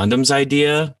the condoms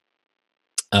idea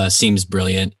seems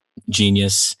brilliant,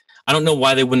 genius. I don't know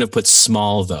why they wouldn't have put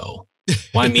small though.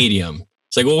 Why medium?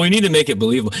 It's like, well, we need to make it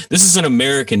believable. This is an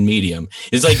American medium.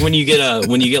 It's like when you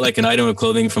get like an item of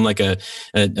clothing from like a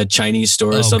Chinese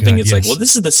store or something. God, it's like, well,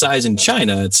 this is the size in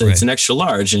China. It's an extra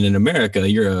large, and in America,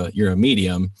 you're a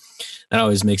medium. That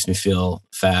always makes me feel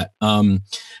fat.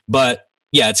 But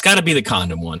yeah, it's got to be the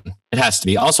condom one. It has to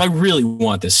be. Also, I really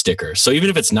want this sticker. So even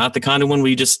if it's not the condom one, will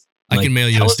you just I can mail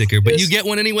you a tell us sticker, what but it you is? get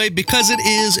one anyway because it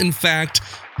is, in fact,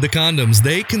 the condoms.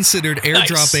 They considered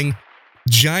airdropping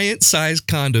giant-sized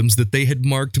condoms that they had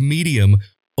marked medium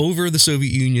over the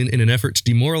Soviet Union in an effort to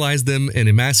demoralize them and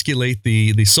emasculate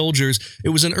the soldiers. It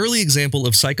was an early example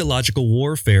of psychological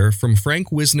warfare from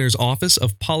Frank Wisner's Office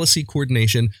of Policy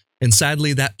Coordination, and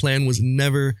sadly, that plan was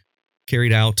never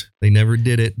carried out. They never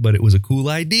did it, but it was a cool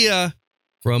idea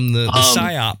from the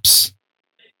PSYOPs.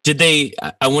 Did they?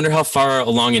 I wonder how far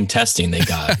along in testing they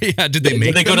got. Yeah, did they make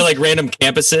Did they go them? to like random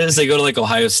campuses? They go to like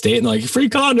Ohio State and they're like free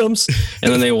condoms,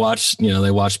 and then they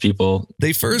watch people.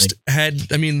 They first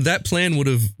had, I mean, that plan would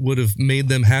have made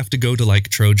them have to go to like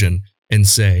Trojan and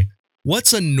say,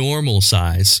 what's a normal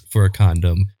size for a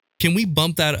condom? Can we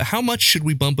bump that? How much should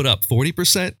we bump it up?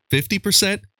 40%?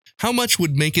 50%? How much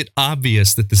would make it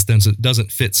obvious that this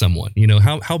doesn't fit someone? You know,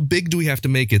 how big do we have to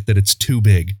make it that it's too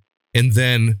big? And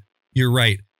then you're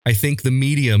right. I think the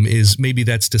medium is, maybe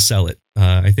that's to sell it.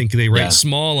 I think they write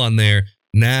small on there.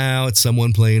 Now it's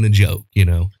someone playing a joke, you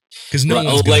know, because no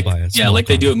one's going to buy it. Yeah, like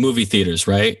they do at movie theaters,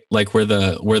 right? Like where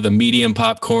the medium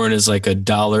popcorn is like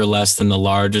 $1 less than the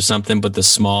large or something, but the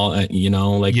small, they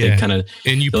kind of,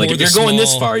 and you pour like, if you're going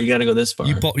this far, you got to go this far.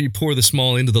 You pour the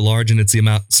small into the large, and it's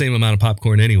the same amount of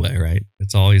popcorn anyway, right?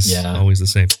 It's always the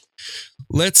same.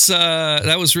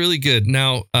 That was really good.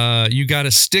 Now, you got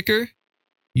a sticker.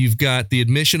 You've got the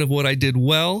admission of what I did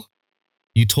well.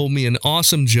 You told me an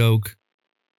awesome joke.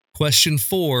 Question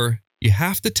 4, you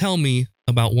have to tell me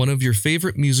about one of your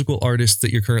favorite musical artists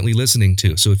that you're currently listening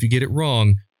to. So if you get it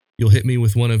wrong, you'll hit me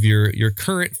with one of your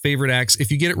current favorite acts.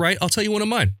 If you get it right, I'll tell you one of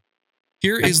mine.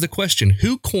 Here is the question.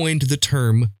 Who coined the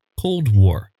term Cold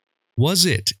War? Was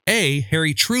it A,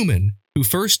 Harry Truman, who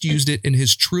first used it in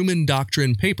his Truman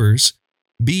Doctrine papers,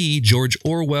 B, George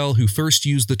Orwell, who first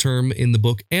used the term in the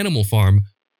book Animal Farm,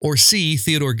 or C,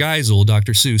 Theodore Geisel,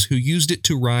 Dr. Seuss, who used it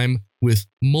to rhyme with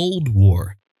Mold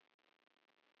War?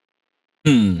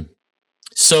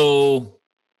 So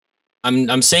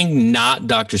I'm saying not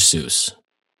Dr. Seuss,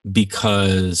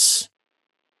 because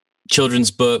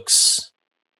children's books,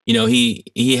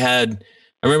 he had,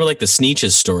 I remember like the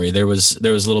Sneetches story. There was a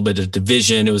little bit of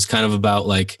division. It was kind of about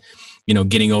like,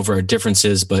 getting over our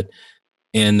differences,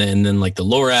 and then like the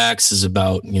Lorax is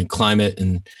about climate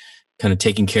and kind of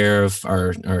taking care of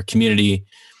our community,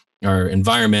 our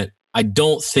environment. I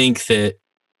don't think that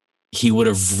he would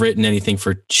have written anything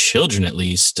for children, at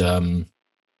least,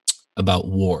 about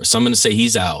war. So I'm going to say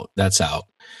he's out. That's out.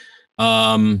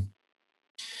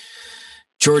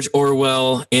 George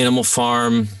Orwell, Animal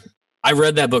Farm. I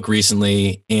read that book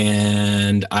recently,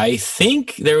 and I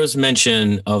think there was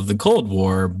mention of the Cold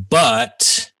War,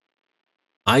 but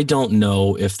I don't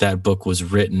know if that book was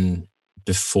written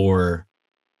before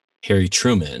Harry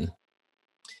Truman.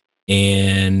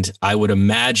 And I would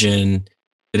imagine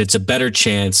that it's a better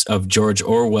chance of George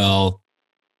Orwell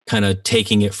kind of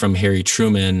taking it from Harry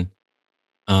Truman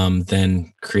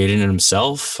than creating it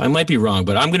himself. I might be wrong,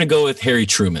 but I'm going to go with Harry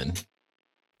Truman.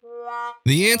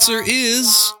 The answer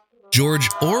is George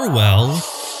Orwell,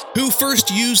 who first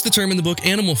used the term in the book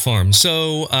Animal Farm.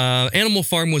 So Animal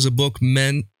Farm was a book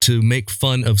meant to make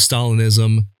fun of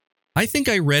Stalinism. I think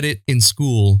I read it in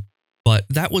school, but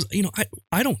that was,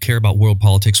 I don't care about world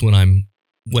politics when I'm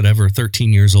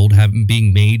 13 years old,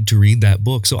 being made to read that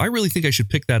book. So I really think I should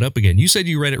pick that up again. You said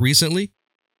you read it recently?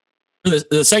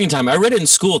 The second time. I read it in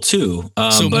school too.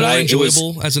 So more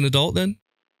enjoyable as an adult then?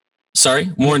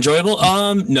 Sorry, more enjoyable?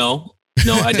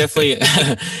 No, I definitely,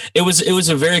 it was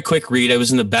a very quick read. I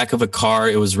was in the back of a car.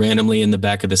 It was randomly in the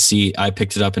back of the seat. I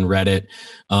picked it up and read it.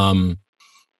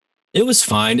 It was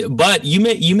fine, but you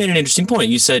made an interesting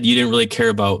point. You said you didn't really care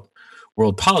about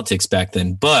world politics back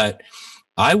then, but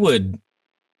I would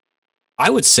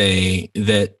say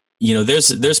that,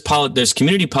 there's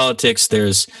community politics,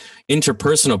 there's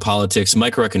interpersonal politics,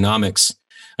 microeconomics.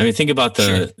 I mean, think about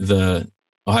the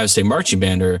Ohio State marching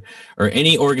band or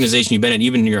any organization you've been in,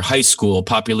 even in your high school,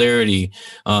 popularity,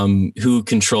 who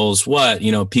controls what,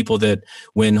 people that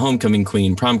win homecoming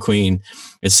queen, prom queen,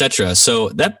 etc. So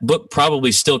that book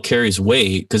probably still carries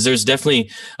weight because there's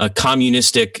definitely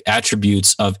communistic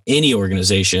attributes of any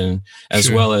organization,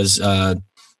 as well as,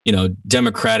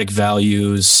 democratic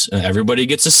values. Everybody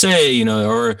gets a say,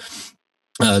 or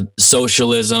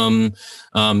socialism.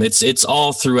 It's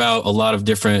all throughout a lot of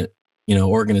different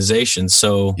organizations.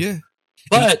 So yeah,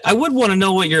 but I would want to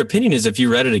know what your opinion is if you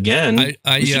read it again.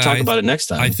 We should talk about it next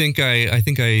time. I think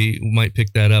I might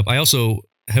pick that up. I also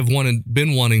have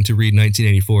been wanting to read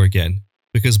 1984 again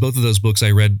because both of those books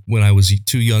I read when I was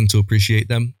too young to appreciate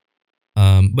them.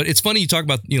 But it's funny you talk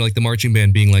about like the marching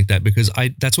band being like that because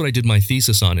that's what I did my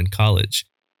thesis on in college.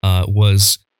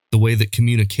 Was the way that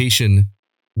communication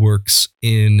works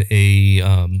in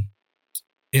a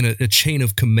chain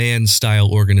of command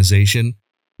style organization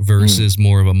versus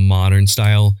more of a modern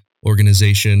style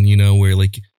organization, where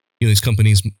these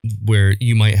companies where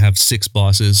you might have 6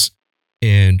 bosses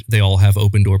and they all have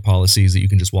open door policies that you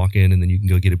can just walk in and then you can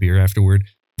go get a beer afterward,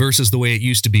 versus the way it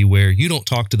used to be where you don't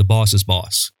talk to the boss's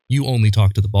boss. You only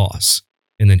talk to the boss.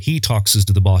 And then he talks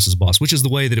to the boss's boss, which is the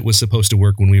way that it was supposed to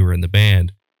work when we were in the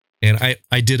band. And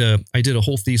I did a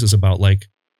whole thesis about like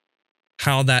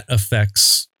how that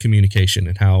affects communication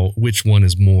and which one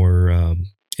is more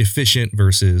efficient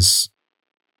versus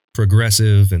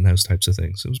progressive and those types of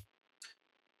things.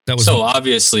 So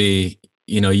obviously,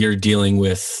 you're dealing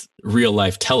with real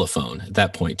life telephone at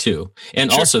that point too. And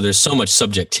also there's so much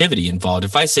subjectivity involved.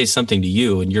 If I say something to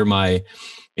you and you're my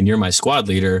squad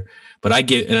leader, but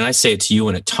I say it to you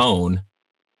in a tone,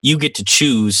 you get to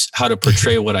choose how to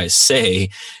portray what I say.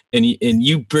 And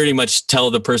you pretty much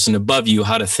tell the person above you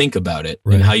how to think about it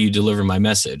and how you deliver my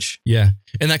message. Yeah.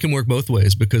 And that can work both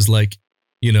ways because I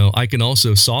can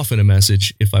also soften a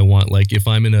message if I want. Like if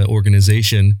I'm in an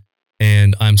organization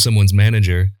and I'm someone's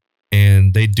manager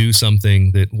and they do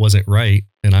something that wasn't right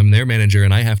and I'm their manager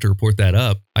and I have to report that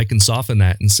up, I can soften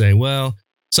that and say, well,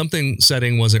 something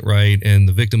setting wasn't right and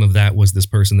the victim of that was this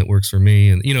person that works for me.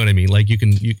 And you know what I mean? Like it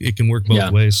can work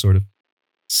both ways sort of.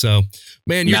 So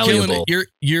man, you're killing it.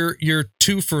 You're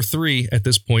 2 for 3 at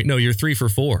this point. No, you're 3 for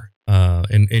 4.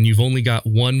 And you've only got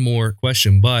one more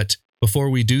question, but before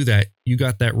we do that, you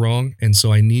got that wrong. And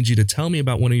so I need you to tell me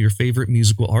about one of your favorite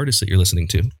musical artists that you're listening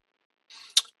to.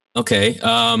 Okay.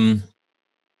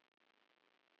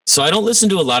 So I don't listen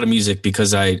to a lot of music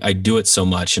because I do it so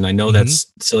much. And I know that's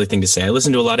a silly thing to say. I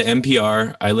listen to a lot of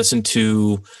NPR. I listen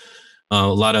to a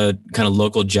lot of kind of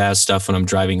local jazz stuff when I'm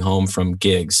driving home from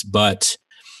gigs. But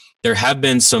there have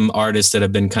been some artists that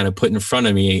have been kind of put in front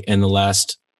of me in the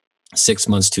last 6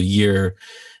 months to a year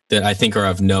that I think are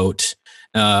of note.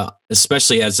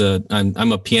 Especially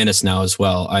I'm a pianist now as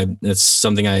well. It's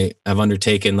something I have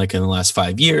undertaken like in the last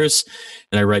 5 years,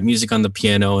 and I write music on the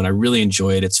piano and I really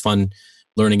enjoy it. It's fun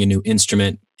learning a new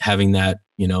instrument, having that,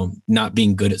 not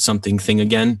being good at something thing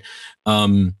again.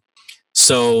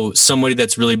 So somebody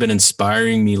that's really been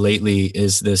inspiring me lately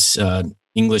is this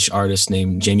English artist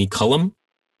named Jamie Cullum.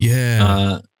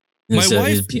 Yeah. My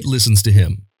wife listens to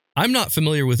him. I'm not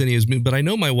familiar with any of his music, but I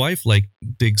know my wife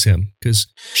digs him because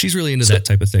she's really into that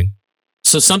type of thing.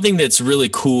 So something that's really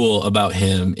cool about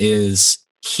him is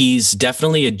he's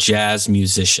definitely a jazz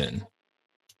musician,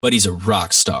 but he's a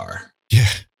rock star. Yeah.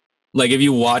 Like if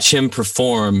you watch him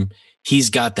perform, he's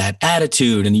got that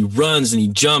attitude and he runs and he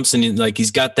jumps and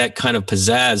he's got that kind of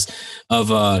pizzazz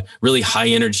of a really high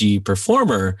energy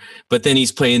performer. But then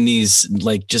he's playing these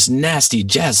just nasty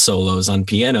jazz solos on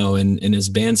piano and his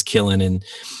band's killing and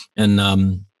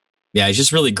he's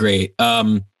just really great.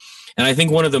 And I think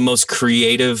one of the most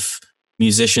creative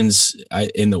musicians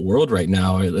in the world right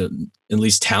now, at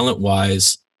least talent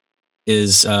wise,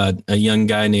 is a young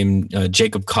guy named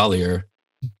Jacob Collier,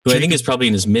 who I think is probably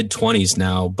in his mid-20s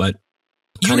now, but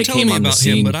kind of came on the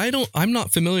scene. But I'm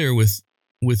not familiar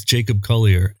with Jacob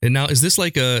Collier. And now is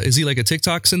he like a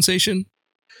TikTok sensation?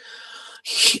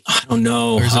 I don't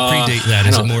know. Or does it predate that?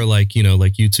 Is it more like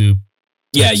YouTube?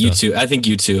 Yeah, YouTube. I think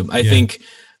YouTube. I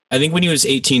think when he was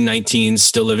 18, 19,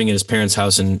 still living in his parents'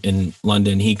 house in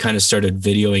London, he kind of started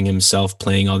videoing himself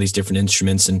playing all these different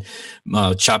instruments and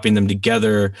chopping them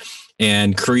together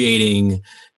and creating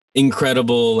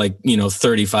incredible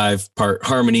 35-part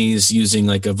harmonies using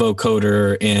a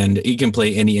vocoder, and he can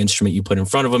play any instrument you put in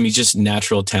front of him. He's just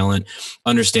natural talent,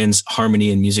 understands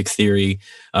harmony and music theory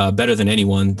better than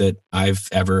anyone that I've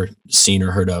ever seen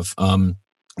or heard of.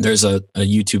 There's a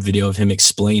YouTube video of him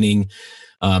explaining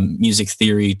music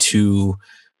theory to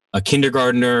a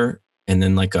kindergartner and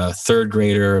then a third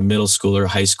grader, a middle schooler,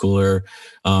 high schooler,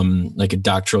 a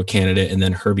doctoral candidate, and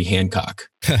then Herbie Hancock.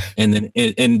 And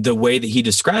the way that he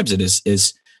describes it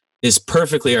is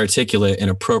perfectly articulate and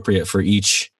appropriate for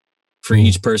each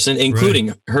person,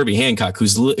 including Herbie Hancock,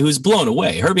 who's blown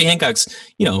away. Herbie Hancock's,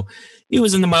 he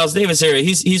was in the Miles Davis area.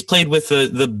 He's played with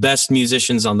the best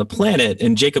musicians on the planet,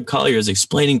 and Jacob Collier is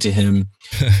explaining to him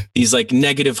these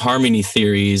negative harmony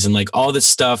theories and all this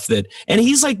stuff and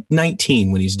he's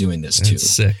 19 when he's doing this too. That's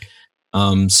sick.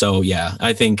 So yeah,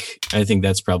 I think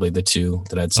that's probably the two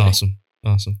that I'd say.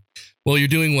 Awesome. Well, you're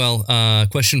doing well.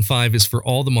 Question 5 is for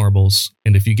all the marbles,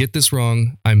 and if you get this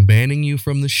wrong, I'm banning you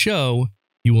from the show.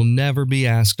 You will never be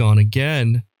asked on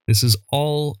again. This is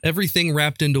everything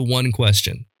wrapped into one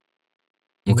question.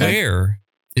 Okay. Where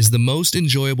is the most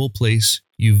enjoyable place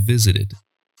you've visited?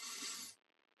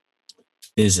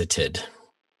 Visited.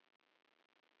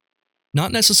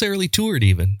 not necessarily toured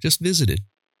even, just visited.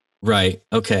 Right.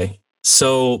 Okay.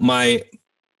 So my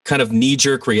kind of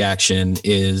knee-jerk reaction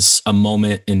is a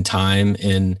moment in time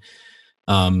in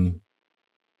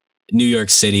New York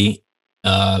City.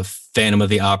 Phantom of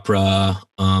the Opera,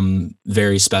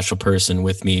 very special person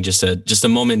with me. Just a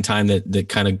moment in time that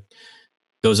kind of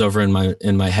goes over in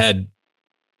my head.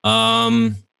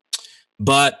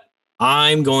 But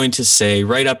I'm going to say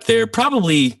right up there,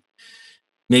 probably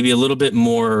maybe a little bit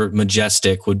more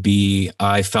majestic would be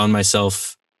I found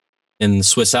myself in the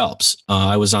Swiss Alps.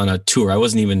 I was on a tour. I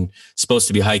wasn't even supposed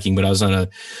to be hiking, but I was on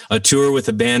a tour with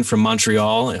a band from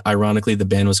Montreal. Ironically, the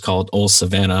band was called Old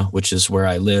Savannah, which is where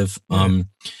I live, and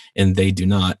they do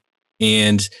not.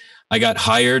 And I got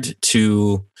hired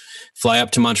to fly up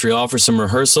to Montreal for some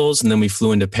rehearsals, and then we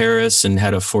flew into Paris and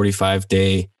had a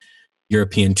 45-day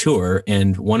European tour.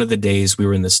 And one of the days we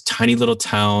were in this tiny little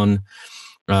town.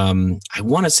 I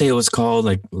want to say it was called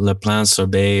like Le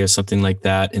Plan-Sorbet or something like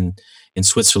that in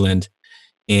Switzerland.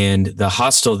 And the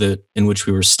hostel in which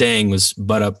we were staying was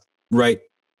butt up right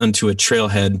onto a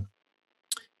trailhead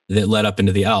that led up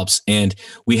into the Alps. And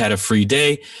we had a free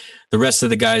day. The rest of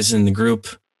the guys in the group,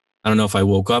 I don't know if I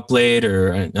woke up late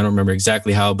or I don't remember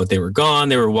exactly how, but they were gone.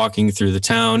 They were walking through the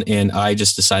town, and I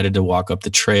just decided to walk up the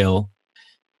trail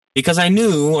because I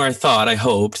knew, or I thought, I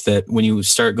hoped that when you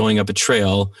start going up a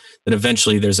trail, that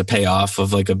eventually there's a payoff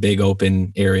of like a big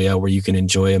open area where you can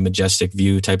enjoy a majestic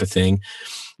view type of thing.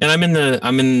 And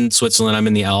I'm in Switzerland. I'm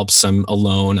in the Alps. I'm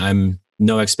alone. I'm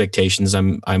no expectations.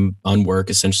 I'm on work.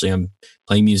 Essentially, I'm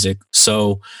playing music.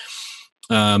 So,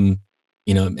 and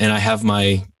I have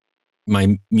my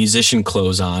musician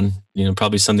clothes on,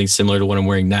 probably something similar to what I'm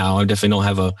wearing now. I definitely don't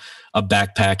have a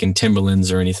backpack and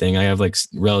Timberlands or anything. I have like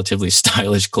relatively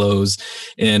stylish clothes,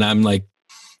 and I'm like,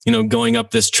 going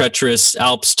up this treacherous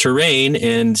Alps terrain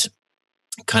and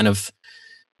kind of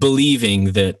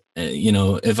believing that,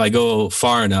 if I go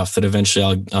far enough that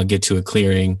eventually I'll get to a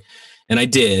clearing. And I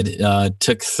did.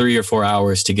 Took 3 or 4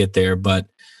 hours to get there, but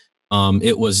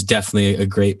it was definitely a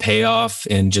great payoff,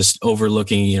 and just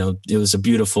overlooking, it was a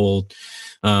beautiful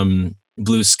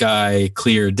blue sky,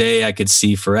 clear day. I could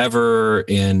see forever,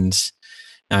 and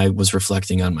I was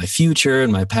reflecting on my future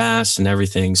and my past and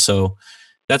everything. So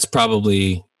I think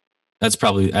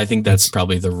that's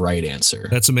probably the right answer.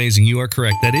 That's amazing. You are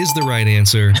correct. That is the right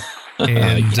answer.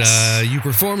 And Yes. You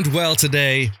performed well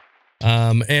today.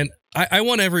 And I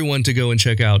want everyone to go and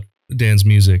check out Dan's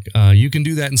music. You can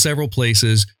do that in several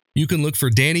places. You can look for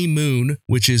Danny Moon,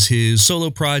 which is his solo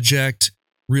project.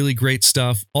 Really great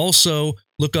stuff. Also,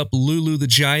 look up Lulu the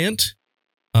Giant.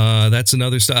 That's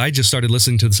another stuff. I just started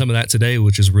listening to some of that today,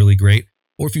 which is really great.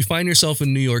 Or if you find yourself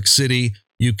in New York City,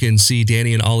 you can see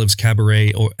Danny and Olive's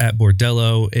Cabaret or at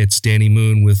Bordello. It's Danny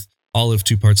Moon with Olive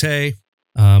to Partey.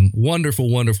 Wonderful,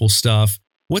 wonderful stuff.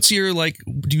 What's your,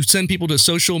 do you send people to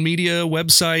social media,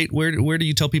 website? Where do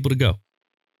you tell people to go?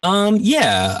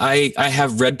 I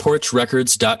have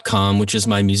redporchrecords.com, which is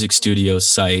my music studio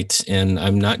site, and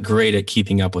I'm not great at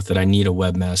keeping up with it. I need a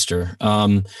webmaster.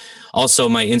 Also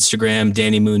my Instagram,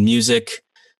 Danny Moon Music,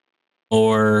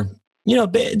 or,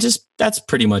 just that's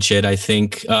pretty much it. I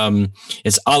think,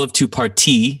 it's Olive to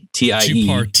Partey, T-I-E.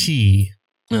 To Partey.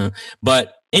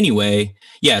 But anyway,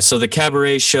 yeah, so the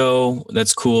cabaret show,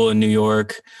 that's cool in New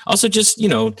York. Also just,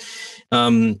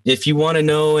 if you want to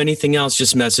know anything else,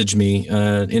 just message me,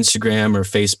 Instagram or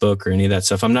Facebook or any of that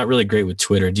stuff. I'm not really great with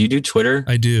Twitter. Do you do Twitter?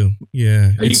 I do.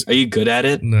 Yeah. Are you good at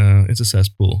it? No, it's a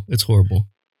cesspool. It's horrible.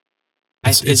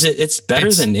 It's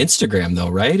better than Instagram though,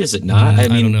 right? Is it not? I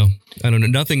don't know.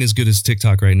 Nothing as good as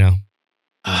TikTok right now.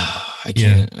 I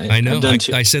can't. Yeah, I know.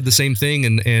 I said the same thing,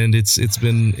 and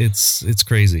it's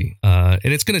crazy. And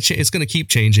it's gonna keep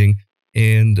changing.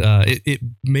 And it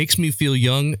makes me feel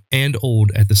young and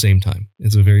old at the same time.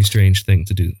 It's a very strange thing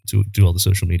to do all the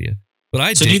social media. But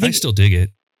I still dig it.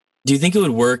 Do you think it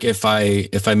would work if I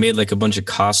made like a bunch of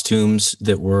costumes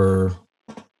that were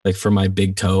like for my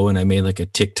big toe, and I made like a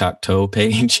TikTok toe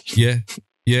page? Yeah.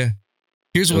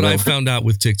 Here's what I found out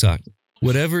with TikTok.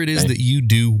 Whatever it is that you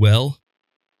do well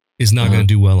is not going to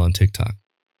do well on TikTok.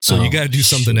 So you got to do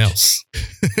something else.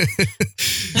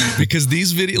 Because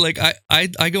these videos,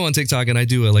 I go on TikTok and I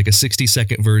do a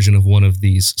 60-second version of one of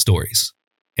these stories,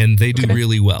 and they do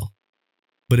really well.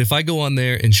 But if I go on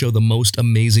there and show the most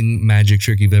amazing magic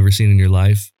trick you've ever seen in your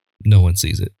life, no one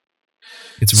sees it.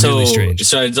 It's really strange.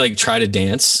 So I'd try to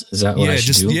dance. Is that what I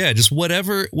should do? Yeah, just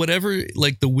whatever,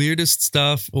 the weirdest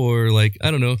stuff, or I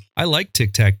don't know. I like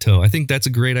tic-tac-toe. I think that's a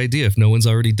great idea. If no one's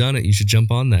already done it, you should jump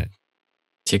on that.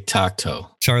 Tic-tac-toe.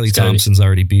 Charlie Thompson's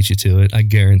already beat you to it. I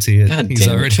guarantee it. God He's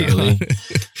damn it, already Charlie. on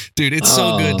it. Dude, it's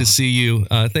so good to see you.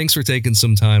 Thanks for taking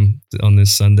some time on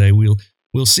this Sunday.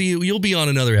 We'll see you. You'll be on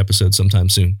another episode sometime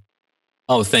soon.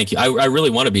 Oh, thank you. I really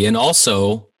want to be. And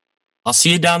also, I'll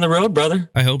see you down the road, brother.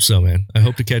 I hope so, man. I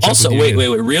hope to catch also, up with you.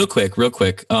 Wait, real quick.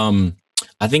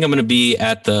 I think I'm going to be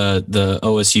at the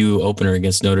OSU opener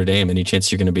against Notre Dame. Any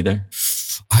chance you're going to be there?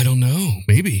 I don't know.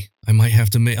 Maybe I might have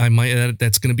to.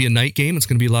 That's going to be a night game. It's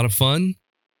going to be a lot of fun.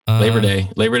 Labor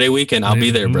Day weekend. I'll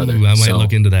be there, brother. I might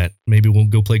look into that. Maybe we'll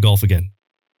go play golf again.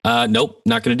 Nope,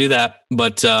 not going to do that.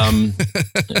 But shut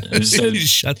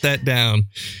that down.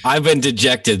 I've been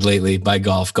dejected lately by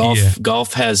golf.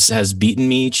 Golf has beaten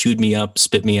me, chewed me up,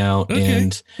 spit me out,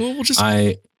 and we'll just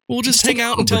hang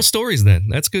out and tell stories. Then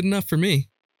that's good enough for me.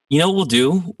 You know what we'll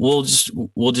do? We'll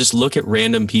just look at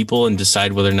random people and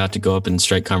decide whether or not to go up and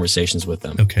strike conversations with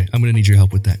them. Okay, I'm going to need your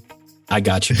help with that. I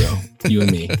got you, bro. You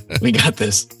and me. We got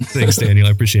this. Thanks, Daniel.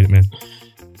 I appreciate it, man.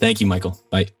 Thank you, Michael.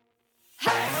 Bye.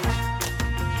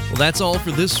 Well, that's all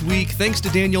for this week. Thanks to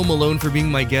Daniel Malone for being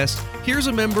my guest. Here's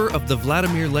a member of the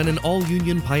Vladimir Lenin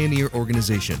All-Union Pioneer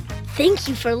Organization. Thank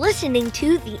you for listening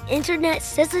to The Internet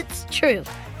Says It's True.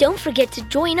 Don't forget to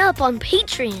join up on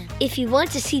Patreon if you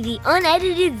want to see the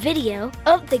unedited video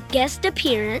of the guest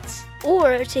appearance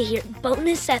or to hear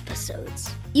bonus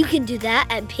episodes. You can do that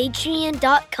at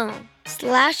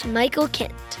patreon.com/Michael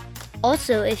Kent.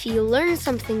 Also, if you learned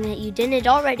something that you didn't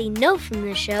already know from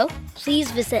the show,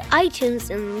 please visit iTunes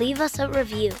and leave us a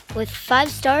review with 5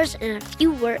 stars and a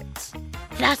few words.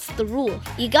 That's the rule.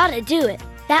 You gotta do it.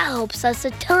 That helps us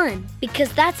a ton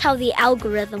because that's how the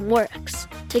algorithm works,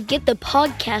 to get the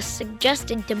podcast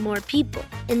suggested to more people.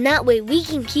 And that way we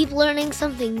can keep learning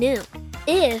something new,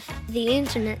 if the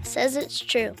internet says it's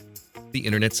true. The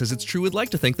Internet Says It's True would like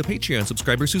to thank the Patreon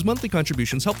subscribers whose monthly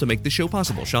contributions help to make this show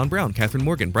possible. Sean Brown, Catherine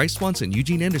Morgan, Bryce Swanson,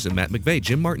 Eugene Anderson, Matt McVeigh,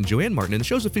 Jim Martin, Joanne Martin, and the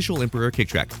show's official Emperor Kick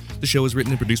Track. The show is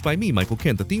written and produced by me, Michael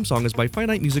Kent. The theme song is by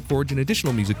Finite Music Forge, and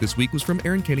additional music this week was from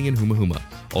Aaron Kenny and Huma Huma.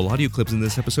 All audio clips in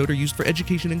this episode are used for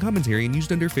education and commentary and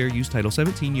used under Fair Use Title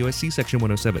 17 U.S.C. Section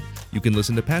 107. You can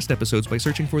listen to past episodes by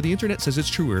searching for The Internet Says It's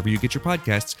True wherever you get your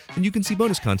podcasts, and you can see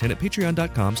bonus content at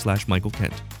patreon.com/Michael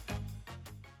Kent.